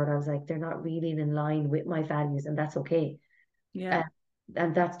values out, I was like, they're not really in line with my values, and that's okay. Yeah. Uh,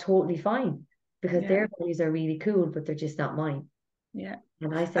 and that's totally fine because Yeah. their values are really cool, but they're just not mine. Yeah.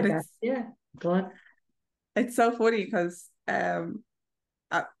 And I And said that, yeah, go on. it's so funny because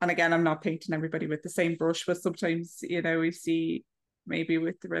and again, I'm not painting everybody with the same brush, but sometimes, you know, we see maybe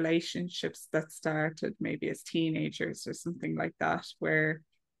with the relationships that started maybe as teenagers or something like that, where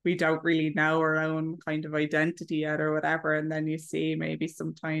we don't really know our own kind of identity yet or whatever. And then you see maybe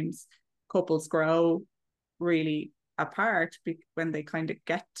sometimes couples grow really apart when they kind of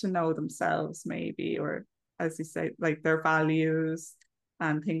get to know themselves, maybe, or as you say, like their values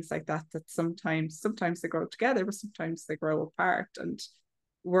and things like that, that sometimes they grow together, but sometimes they grow apart. And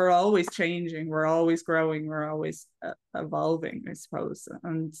we're always changing, we're always growing, we're always evolving, I suppose.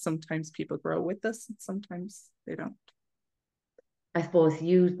 And sometimes people grow with us and sometimes they don't. I suppose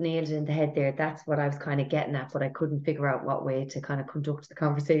you nailed it in the head there. That's what I was kind of getting at, but I couldn't figure out what way to kind of conduct the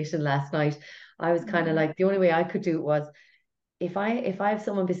conversation last night. I was kind of Mm, like, the only way I could do it was if I have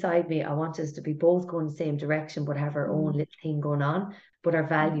someone beside me, I want us to be both going the same direction, but have our own mm, little thing going on, but our mm.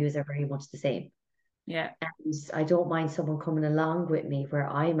 values are very much the same. Yeah. And I don't mind someone coming along with me where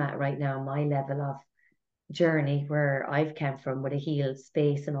I'm at right now, my level of journey where I've come from with a healed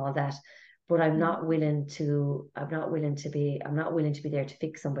space and all that. But Mm, I'm not willing to be there to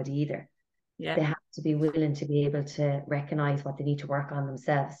fix somebody either. yeah. They have to be willing to be able to recognize what they need to work on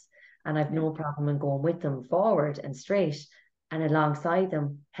themselves. And I've Yeah. no problem in going with them forward and straight. and alongside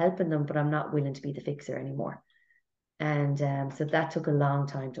them, helping them, but I'm not willing to be the fixer anymore. And so that took a long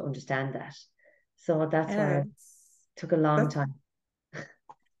time to understand that. So that's why Yeah, it took a long that's time.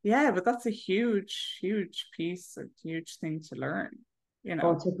 yeah, but that's a huge, huge piece, a huge thing to learn, you Oh,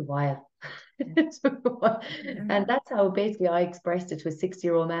 know. it took a while. It took a while. Yeah. And that's how basically I expressed it to a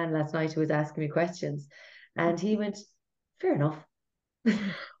 60-year-old man last night who was asking me questions. And he went, fair enough.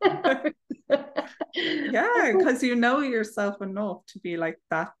 Yeah, because you know yourself enough to be like,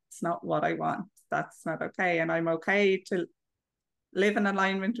 that's not what I want. That's not okay. And I'm okay to live in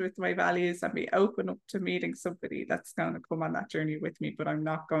alignment with my values and be open up to meeting somebody that's going to come on that journey with me. But I'm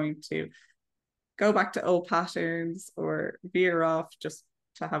not going to go back to old patterns or veer off just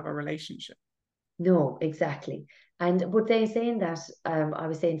to have a relationship. No, exactly. And but they saying that, I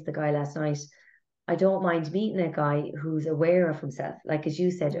was saying to the guy last night, I don't mind meeting a guy who's aware of himself, like as you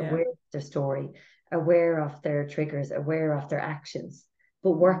said, Yeah. aware of their story, aware of their triggers, aware of their actions,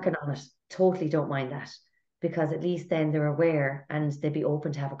 but working on it. Totally don't mind that, because at least then they're aware and they'd be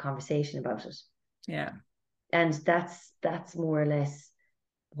open to have a conversation about it. Yeah. And that's more or less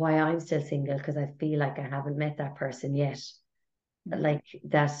why I'm still single, because I feel like I haven't met that person yet. Like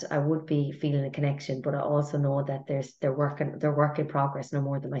that I would be feeling a connection, but I also know that they're work in progress no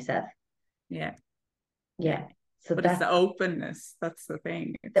more than myself. Yeah. Yeah. Yeah. So But it's the that's openness. That's the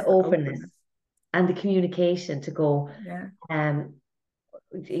thing. the It's the openness openness. and the communication to go, Yeah. um,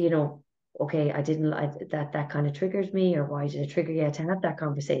 you know, okay, I didn't like that kind of triggered me, or why did it trigger you, to have that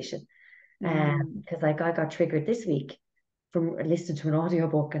conversation? Mm. Because like I got triggered this week from listening to an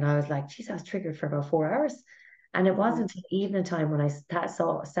audiobook, and I was like, geez, I was triggered for about 4 hours. And it Mm. wasn't until evening time when I sat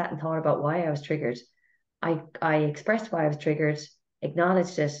and thought about why I was triggered. I expressed why I was triggered,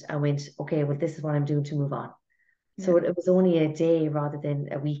 acknowledged it, and went, okay, well, this is what I'm doing to move on. Yeah. So it was only a day rather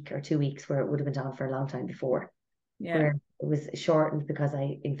than a week or 2 weeks, where it would have been on for a long time before, Yeah. where it was shortened because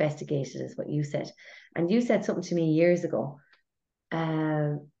I investigated, is what you said. And you said something to me years ago.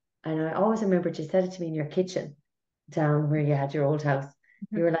 Um, and I always remember you said it to me in your kitchen down where you had your old house.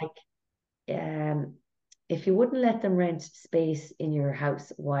 You were like, if you wouldn't let them rent space in your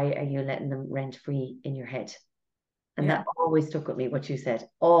house, why are you letting them rent free in your head? And Yeah. that always stuck with me, what you said,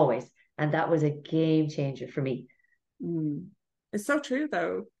 always. And that was a game changer for me. Mm. It's so true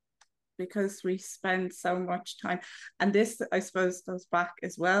though, because we spend so much time. And this, I suppose, goes back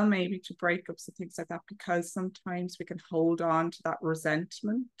as well, maybe to breakups and things like that, because sometimes we can hold on to that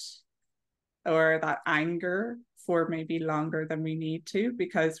resentment or that anger for maybe longer than we need to,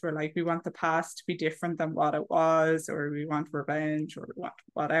 because we're like, we want the past to be different than what it was, or we want revenge, or we want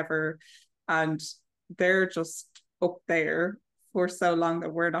whatever. And they're just up there for so long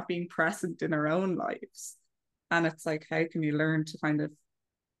that we're not being present in our own lives. And it's like, how can you learn to kind of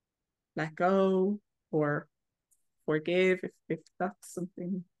let go or forgive if that's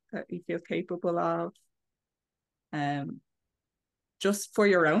something that you feel capable of? Um, just for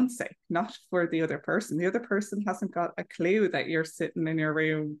your own sake, not for the other person. The other person hasn't got a clue that you're sitting in your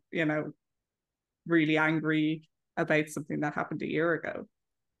room, you know, really angry about something that happened a year ago.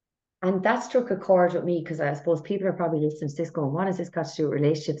 And that struck a chord with me, because I suppose people are probably listening to this going, what has this got to do with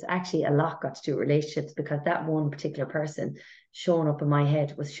relationships? Actually, a lot got to do with relationships, because that one particular person showing up in my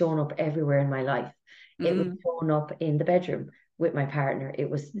head was showing up everywhere in my life. It was Mm, showing up in the bedroom with my partner. It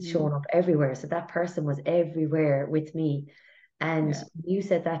was mm, showing up everywhere. So that person was everywhere with me. And yeah, you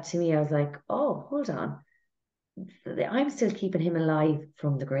said that to me, I was like, oh, hold on. I'm still keeping him alive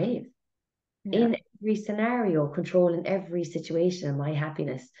from the grave yeah, in every scenario, controlling every situation, and my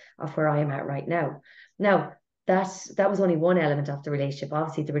happiness of where I am at right now. Now, that was only one element of the relationship.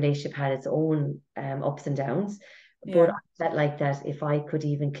 Obviously, the relationship had its own ups and downs, but yeah, I felt like that if I could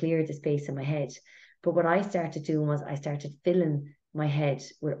even clear the space in my head. But what I started doing was I started filling my head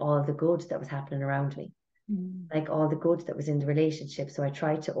with all the good that was happening around me, mm, like all the good that was in the relationship. So I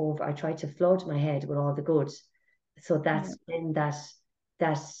tried to flood my head with all the good. So yeah, that's then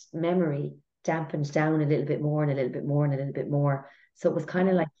that memory dampened down a little bit more and a little bit more and a little bit more. So it was kind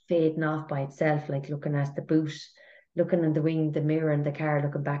of yeah, like fading off by itself, like looking at the boot, looking in the mirror in the car,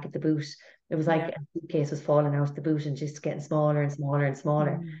 looking back at the boot. It was like yeah, a suitcase was falling out of the boot and just getting smaller and smaller and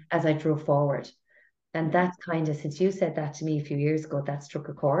smaller mm, as I drove forward. And yeah, that's kind of, since you said that to me a few years ago, that struck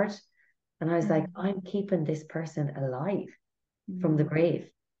a chord. And I was like, mm, I'm keeping this person alive from the mm, grave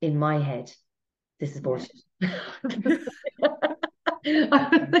in my head. This is yeah. bullshit.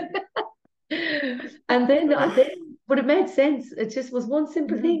 And then, but it made sense. It just was one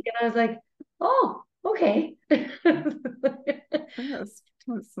simple Yeah. thing. And I was like, oh, okay. Yes,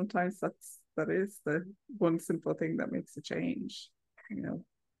 sometimes that is the one simple thing that makes a change, you know.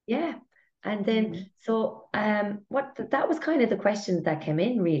 Yeah. And then, so that was kind of the questions that came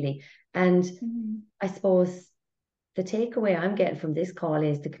in really. And I suppose the takeaway I'm getting from this call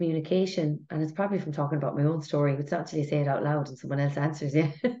is the communication, and it's probably from talking about my own story. It's not until you say it out loud and someone else answers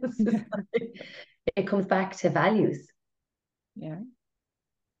you. It comes back to values. Yeah.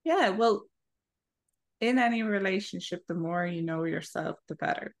 Yeah. Well, in any relationship, the more you know yourself, the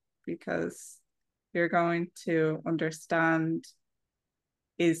better, because you're going to understand,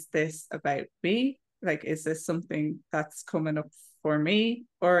 is this about me? Like, is this something that's coming up for me?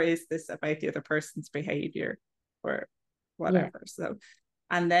 Or is this about the other person's behavior or whatever? So,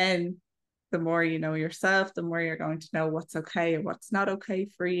 and then the more you know yourself, the more you're going to know what's okay and what's not okay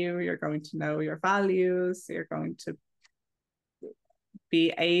for you. You're going to know your values. You're going to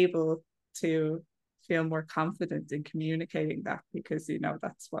be able to feel more confident in communicating that, because you know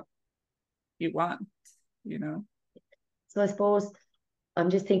that's what you want, you know. So I suppose I'm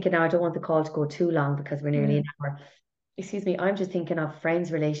just thinking now, I don't want the call to go too long because we're nearly an hour. Excuse me, I'm just thinking of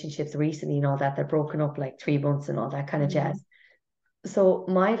friends' relationships recently and all that. They're broken up like 3 months and all that kind of jazz. So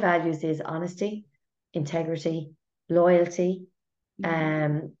my values is honesty, integrity, loyalty.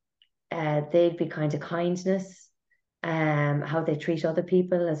 They'd be kind of kindness, how they treat other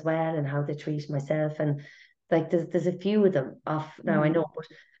people as well, and how they treat myself. And like there's a few of them off now, I know, but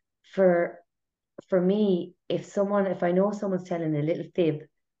for me, if I know someone's telling a little fib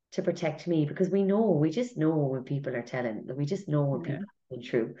to protect me, because we just know when people are telling, we just know when people are being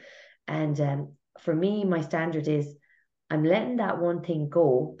true. And for me, my standard is I'm letting that one thing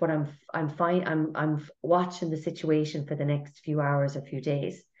go, but I'm fine. I'm watching the situation for the next few hours or few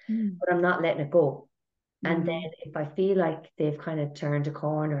days, but I'm not letting it go. And then if I feel like they've kind of turned a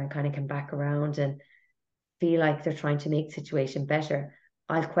corner and kind of come back around and feel like they're trying to make the situation better,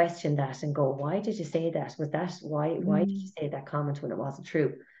 I'll question that and go, why did you say that? Was that why did you say that comment when it wasn't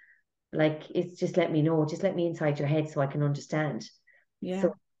true? Like, it's just let me know, just let me inside your head so I can understand. Yeah.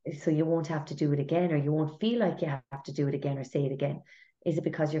 So you won't have to do it again, or you won't feel like you have to do it again or say it again. Is it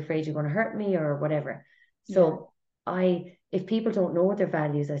because you're afraid you're going to hurt me or whatever? So if people don't know their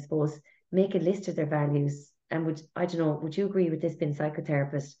values, I suppose make a list of their values. And I don't know, would you agree with this being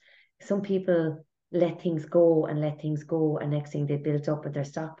psychotherapist? Some people let things go and let things go, and next thing they built up and they're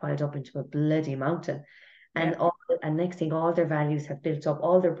stockpiled up into a bloody mountain. And and next thing all their values have built up,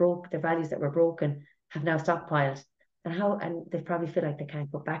 all their values that were broken have now stockpiled. And they probably feel like they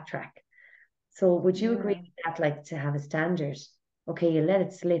can't go backtrack. So would you agree with that, like to have a standard? Okay, you let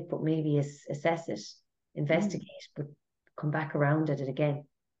it slip, but maybe assess it, investigate, but come back around at it again.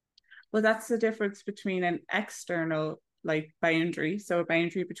 Well, that's the difference between an external like boundary, so a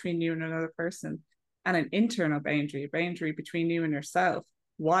boundary between you and another person, and an internal boundary, a boundary between you and yourself.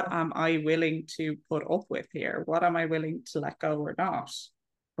 What am I willing to put up with here? What am I willing to let go or not?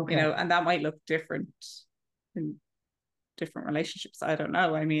 Okay. You know, and that might look different in different relationships. I don't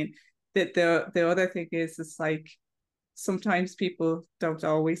know. I mean, the other thing is like sometimes people don't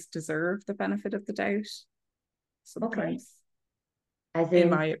always deserve the benefit of the doubt. Sometimes, as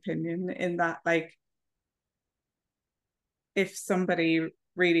in my opinion, in that like if somebody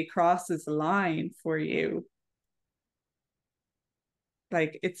really crosses a line for you,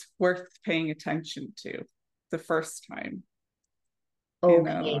 like it's worth paying attention to the first time.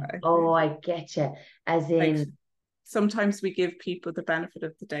 okay. You know, I get you. As in, like sometimes we give people the benefit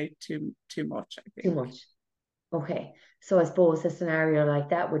of the doubt too much, I think. Too much. Okay. So I suppose a scenario like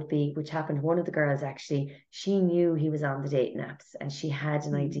that would be, which happened to one of the girls actually, she knew he was on the dating apps and she had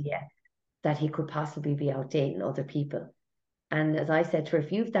an idea that he could possibly be out dating other people. And as I said to her,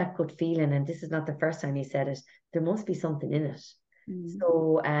 if you've that good feeling, and this is not the first time you said it, there must be something in it.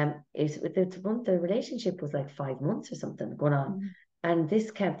 So the relationship was like 5 months or something going on. And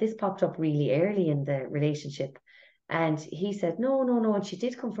this popped up really early in the relationship. And he said, no, no, no. And she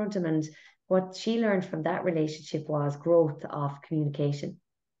did confront him. And what she learned from that relationship was growth of communication.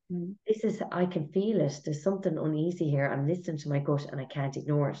 I can feel it. There's something uneasy here. I'm listening to my gut and I can't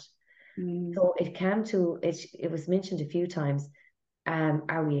ignore it. So it came to it was mentioned a few times,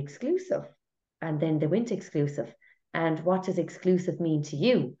 are we exclusive? And then they went exclusive. And what does exclusive mean to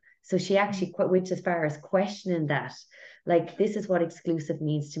you? So she actually went as far as questioning that. Like, this is what exclusive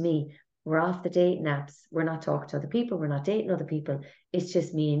means to me. We're off the dating apps. We're not talking to other people. We're not dating other people. It's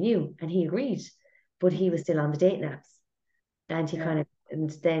just me and you. And he agreed, but he was still on the dating apps. And and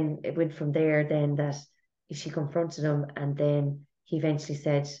then it went from there, then that she confronted him. And then he eventually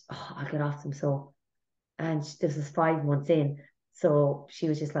said, oh, I'll get off them. So, and this was 5 months in. So she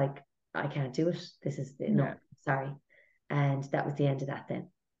was just like, I can't do it. No, sorry. And that was the end of that then.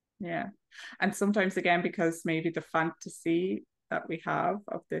 Yeah. And sometimes again, because maybe the fantasy that we have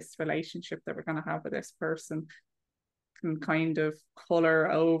of this relationship that we're going to have with this person can kind of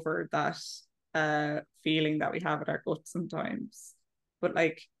color over that feeling that we have at our gut sometimes. But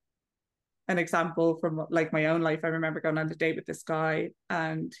like an example from like my own life, I remember going on a date with this guy,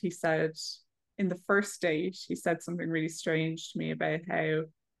 and he said in the first date, he said something really strange to me about how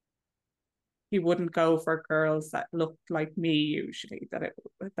he wouldn't go for girls that looked like me usually, that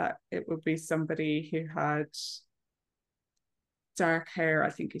it would be somebody who had dark hair,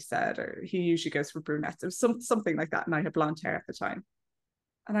 I think he said, or he usually goes for brunettes. It was something like that. And I had blonde hair at the time.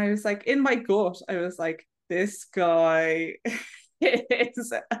 And I was like, in my gut, I was like, this guy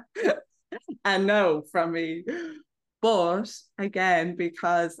is a no from me. But again,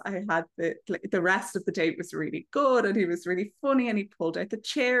 because I had the rest of the date was really good and he was really funny and he pulled out the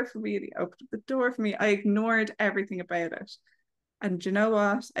chair for me and he opened the door for me, I ignored everything about it. And you know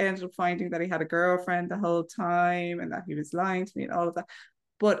what? I ended up finding that he had a girlfriend the whole time and that he was lying to me and all of that.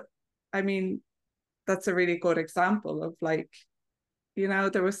 But I mean, that's a really good example of like, you know,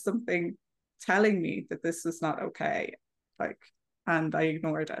 there was something telling me that this was not okay. Like, and I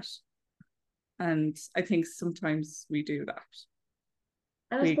ignored it. And I think sometimes we do that.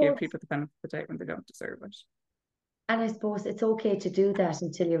 And I We give suppose, people the benefit of the doubt when they don't deserve it. and I suppose it's okay to do that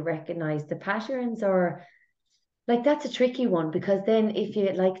until you recognize the patterns, or like that's a tricky one, because then if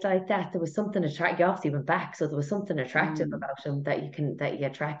you like that, there was something attract you obviously went back, so there was something attractive about him that you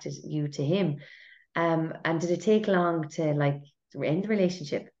attracted you to him. And did it take long to like end the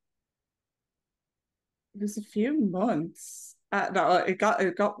relationship? It was a few months. No, it got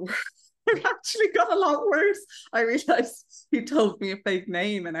it actually got a lot worse. I realized he told me a fake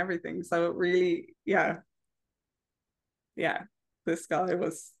name and everything. So it really, yeah, this guy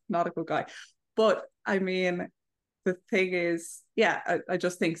was not a good guy. But I mean, the thing is, yeah, I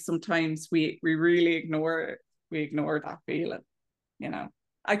just think sometimes we really ignore that feeling, you know.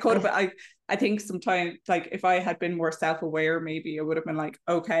 I could have, I think sometimes, like, if I had been more self-aware, maybe it would have been like,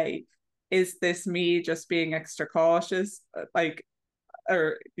 okay, is this me just being extra cautious? Like,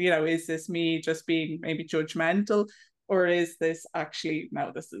 or, you know, is this me just being maybe judgmental? Or is this actually,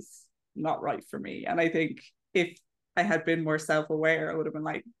 no, this is not right for me? And I think if I had been more self-aware, I would have been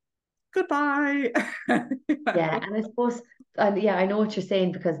like, goodbye. Yeah, and I suppose, yeah, I know what you're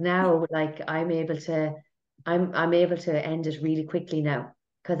saying, because now, like, I'm able to end it really quickly now,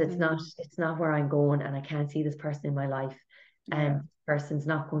 because it's not where I'm going, and I can't see this person in my life, and Yeah. this person's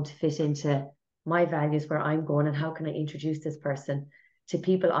not going to fit into my values where I'm going, and how can I introduce this person to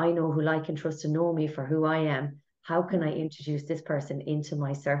people I know who like and trust and know me for who I am? How can I introduce this person into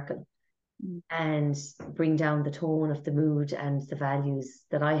my circle and bring down the tone of the mood and the values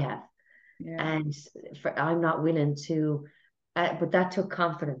that I have? Yeah. And I'm not willing to, but that took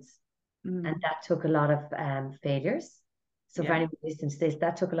confidence, and that took a lot of failures. So for Yeah. anyone listening to this,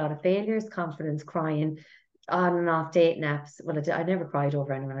 that took a lot of failures, confidence, crying, on and off date naps. Well, I never cried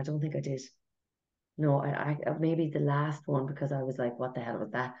over anyone. I don't think I did. No, I maybe the last one, because I was like, what the hell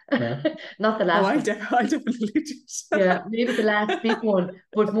was that? Not the Oh, last one. I definitely did. Yeah, maybe the last big one,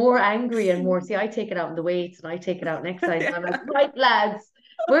 but more angry and more. See, I take it out in the weights and I take it out in exercise. And I'm like, right, lads,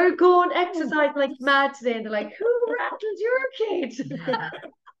 we're going exercise like mad today. And they're like, who rattled your kid?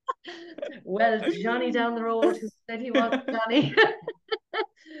 Well, Johnny down the road who said he wasn't Johnny.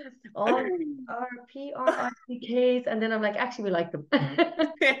 All our PRICKs. And then I'm like, actually, we like them.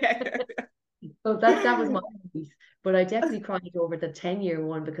 So that was my piece. But I definitely cried over the 10-year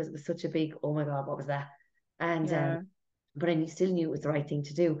one, because it was such a big, oh my God, what was that? And Yeah. but I still knew it was the right thing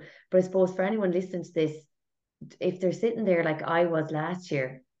to do. But I suppose for anyone listening to this, if they're sitting there like I was last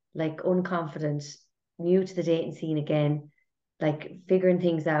year, like unconfident, new to the dating scene again, like figuring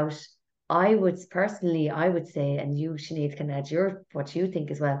things out, I would personally, I would say, and you, Sinead, can add your what you think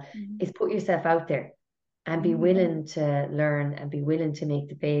as well, is put yourself out there and be willing to learn and be willing to make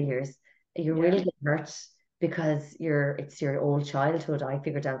the failures. You will Yeah. get hurt, because it's your old childhood. I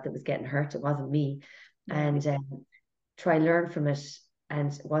figured out that was getting hurt. It wasn't me. Yeah. And try learn from it.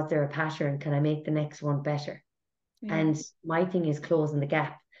 And was there a pattern? Can I make the next one better? Yeah. And my thing is closing the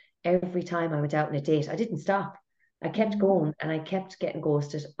gap. Every time I went out on a date, I didn't stop. I kept going and I kept getting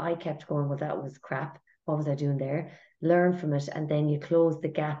ghosted. I kept going, well, that was crap. What was I doing there? Learn from it. And then you close the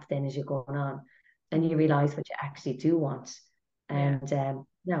gap then as you're going on, and you realize what you actually do want. Yeah. And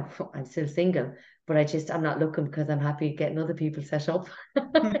now I'm still single, but I'm not looking, because I'm happy getting other people set up.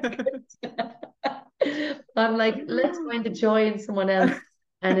 I'm like, let's find the joy in someone else.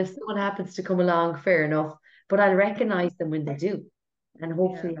 And if someone happens to come along, fair enough. But I'll recognize them when they do. And Yeah.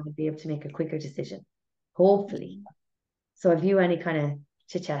 hopefully I'll be able to make a quicker decision. Hopefully. So have you any kind of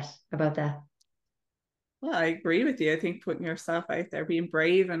chit chat about that? Well, I agree with you. I think putting yourself out there, being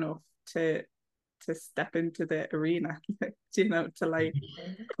brave enough to step into the arena, you know, to like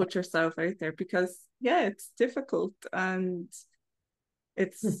put yourself out there, because yeah, it's difficult, and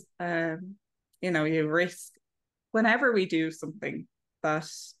it's you know, you risk whenever we do something that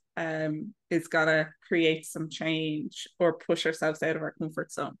is gonna create some change or push ourselves out of our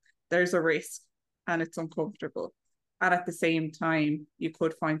comfort zone. There's a risk, and it's uncomfortable. And at the same time, you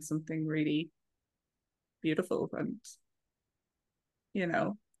could find something really beautiful, and you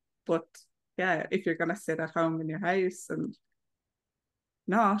know, but yeah, if you're gonna sit at home in your house and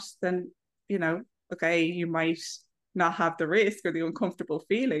not, then you know, okay, you might not have the risk or the uncomfortable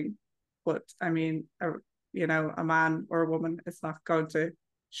feeling, but I mean, you know, a man or a woman is not going to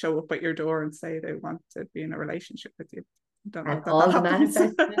show up at your door and say they want to be in a relationship with you. I don't know And that all the happens.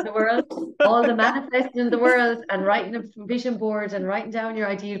 manifesting in the world, all the manifesting in the world, and writing a vision board and writing down your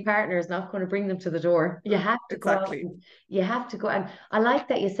ideal partner is not going to bring them to the door. You have to go out. Exactly. You have to go. And I like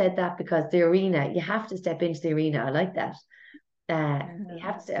that you said that, because the arena, you have to step into the arena. I like that. You Yeah.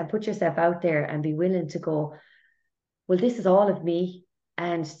 have to put yourself out there and be willing to go, well, this is all of me.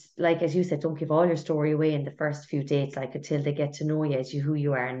 And like, as you said, don't give all your story away in the first few dates, like until they get to know you as you who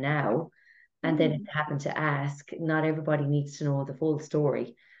you are now. And then if Mm. they happen to ask, not everybody needs to know the full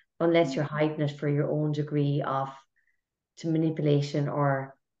story, unless you're hiding it for your own degree of to manipulation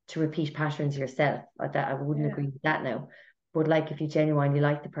or to repeat patterns yourself. That I wouldn't Yeah. agree with that now. But like, if you genuinely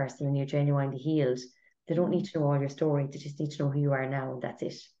like the person and you're genuinely healed, they don't need Mm. to know all your story. They just need to know who you are now, and that's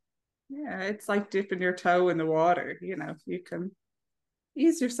it. Yeah, it's like dipping your toe in the water, you know, you can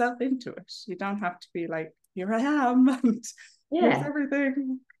ease yourself into it. You don't have to be like, here I am and here's Yeah.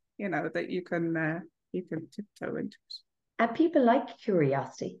 everything, you know, that you can tiptoe into it. And people like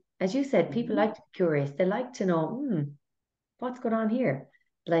curiosity. As you said, people Mm-hmm. like to be curious. They like to know, what's going on here?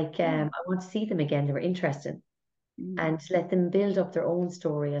 Like, Yeah. I want to see them again. They were interesting. Mm. And to let them build up their own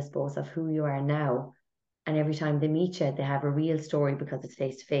story, I suppose, of who you are now. And every time they meet you, they have a real story, because it's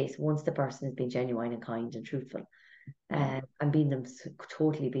face to face. Once the person has been genuine and kind and truthful, Yeah. and being them,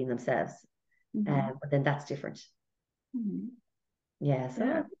 totally being themselves, Mm-hmm. but then that's different. Mm-hmm. Yeah. Yeah.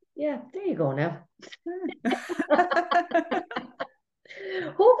 So yeah, there you go now. Yeah.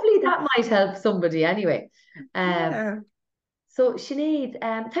 Hopefully that might help somebody anyway. Um, Yeah. so Sinead,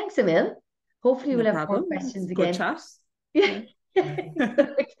 thanks a mil. Hopefully No we'll have more problem. It's questions good again. chat. Yeah, Yeah.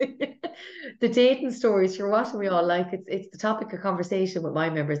 exactly. The dating stories, for what we all like. It's the topic of conversation with my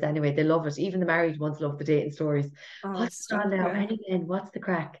members anyway. They love it. Even the married ones love the dating stories. Oh, What's going on stop now? it. Any men? What's the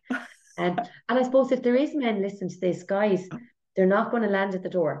crack? And I suppose if there is men listening to this, guys, they're not going to land at the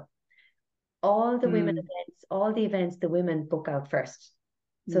door. All the women Mm, events, all the events, the women book out first.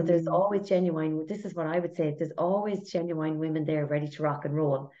 So there's mm, always genuine, this is what I would say, there's always genuine women there ready to rock and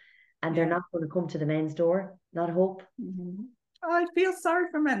roll. And they're yeah. not going to come to the men's door, not hope. Mm-hmm. I feel sorry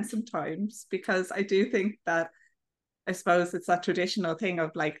for men sometimes, because I do think that, I suppose it's that traditional thing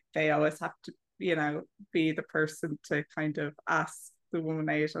of like they always have to, you know, be the person to kind of ask the woman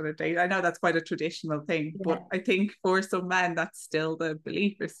out on a date. I know that's quite a traditional thing, but Yeah. I think for some men that's still the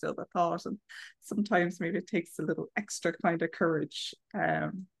belief, or still the thought, and sometimes maybe it takes a little extra kind of courage.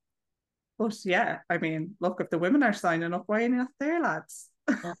 But yeah, I mean, look, if the women are signing up, why are you not there, lads?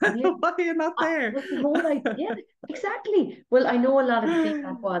 Yeah. Why are you not there? That's the whole idea. Yeah, exactly. Well, I know a lot of the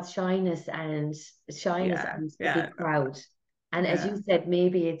feedback was shyness Yeah, and the yeah, big no, crowd. And as yeah. you said,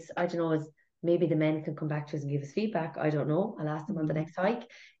 maybe it's, I don't know, maybe the men can come back to us and give us feedback. I don't know. I'll ask them on the Mm, next hike.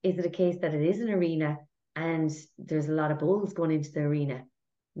 Is it a case that it is an arena and there's a lot of bulls going into the arena?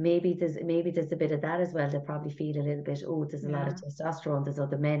 Maybe there's a bit of that as well. They probably feel a little bit, oh, there's a lot of yeah. testosterone, there's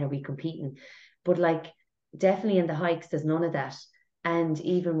other men, are we competing? But like, definitely in the hikes, there's none of that. And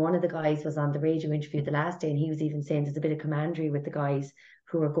even one of the guys was on the radio interview the last day, and he was even saying there's a bit of camaraderie with the guys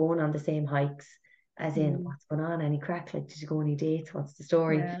who are going on the same hikes, as in, Mm, what's going on? Any crack? Like, did you go on any dates? What's the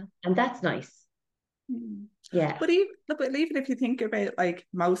story? yeah. And that's nice. Mm. Yeah, But even if you think about, like,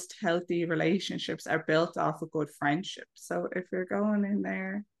 most healthy relationships are built off a good friendship. So if you're going in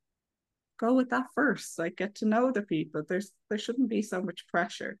there, go with that first. Like, get to know the people. There shouldn't be so much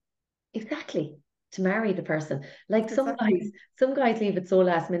pressure. exactly. To marry the person. Like Exactly. some guys leave it so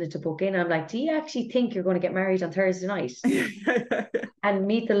last minute to book in. I'm like, do you actually think you're going to get married on Thursday night and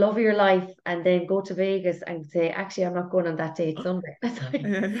meet the love of your life and then go to Vegas and say, actually, I'm not going on that date Sunday? It's like,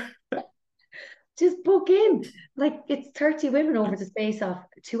 Yeah. just book in. Like, it's 30 women over the space of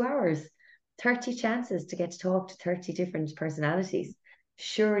 2 hours, 30 chances to get to talk to 30 different personalities.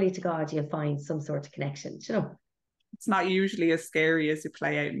 Surely to God, you'll find some sort of connection. You know? It's not usually as scary as you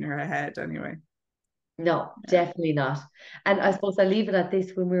play out in your head anyway. No, Yeah. definitely not. And I suppose I'll leave it at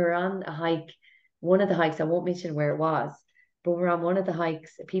this. When we were on a hike, one of the hikes, I won't mention where it was, but we're on one of the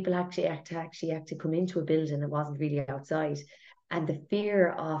hikes. People actually had to come into a building. It wasn't really outside. And the fear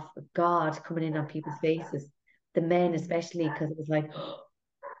of God coming in on people's faces, the men especially, because it was like, oh,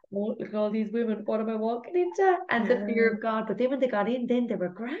 look at all these women, what am I walking into? And the fear Yeah. of God. But then when they got in, then they were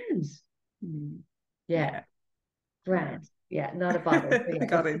grand. Mm. Yeah, Yeah. Yeah. grand. Yeah, not a bother. So They yeah,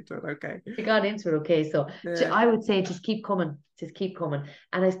 got into it. Okay. they got into it okay. So Yeah. I would say just keep coming, just keep coming.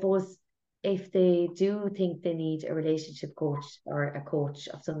 And I suppose if they do think they need a relationship coach or a coach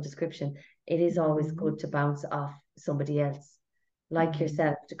of some description, it is always Mm-hmm. good to bounce off somebody else, like Mm-hmm.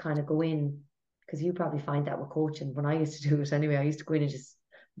 yourself, to kind of go in, because you probably find that with coaching. When I used to do it anyway, I used to go in and just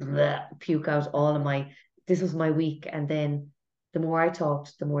puke out all of my, this was my week. And then the more I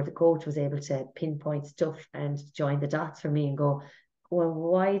talked, the more the coach was able to pinpoint stuff and join the dots for me and go, well,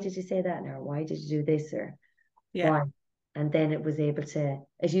 why did you say that? Or why did you do this? Or Yeah. why? And then it was able to,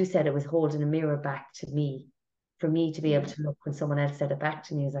 as you said, it was holding a mirror back to me, for me to be able Yeah. to look when someone else said it back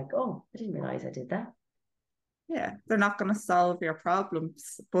to me. I was like, oh, I didn't realize I did that. Yeah. They're not going to solve your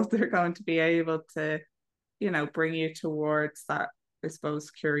problems, but they're going to be able to, bring you towards that, I suppose,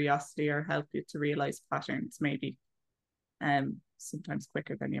 curiosity, or help you to realize patterns maybe sometimes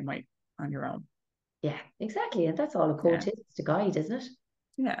quicker than you might on your own. Yeah, exactly. And that's all a Yeah. coach is, it's to guide, isn't it?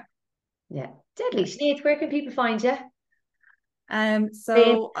 Yeah. Yeah. Deadly. Yeah. Sinead, where can people find you? Babe.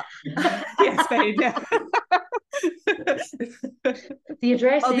 So yeah, Spain, yeah. The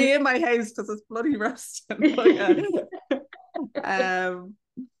address I'll is. be in my house because it's bloody roasting. But yeah. Um,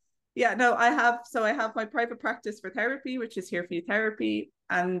 yeah, no, I have my private practice for therapy, which is Here For You Therapy.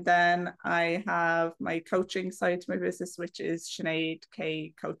 And then I have my coaching side to my business, which is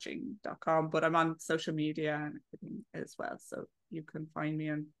sineadkcoaching.com. But I'm on social media and everything as well. So you can find me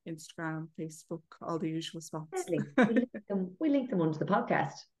on Instagram, Facebook, all the usual spots. Deadly. We link them under the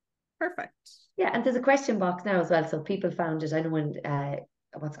podcast. Perfect. Yeah, and there's a question box now as well. So people found it. I know when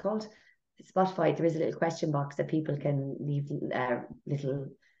what's it called Spotify, there is a little question box that people can leave little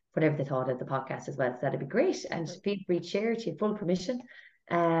whatever they thought of the podcast as well. So that'd be great. And feel free to share it. You have full permission.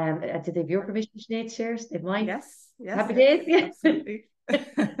 Did they have your permission, Sinead, to share it? They have mine. Yes, yes, Happy yes, days. Yeah. absolutely.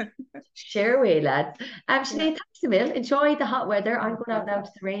 Share away, lads. Sinead, Yeah. thanks a mil. Enjoy the hot weather. I'm No going out now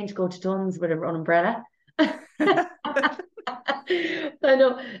problem. to the range, go to Dunn's with an umbrella. I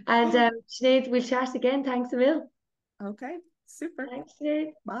know. And Sinead, we'll chat again. Thanks a mil. Okay, super. Thanks,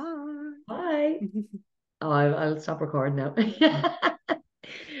 Sinead. Bye. Bye. Oh, I'll stop recording now.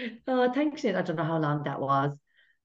 Oh, thanks, Sinead. I don't know how long that was.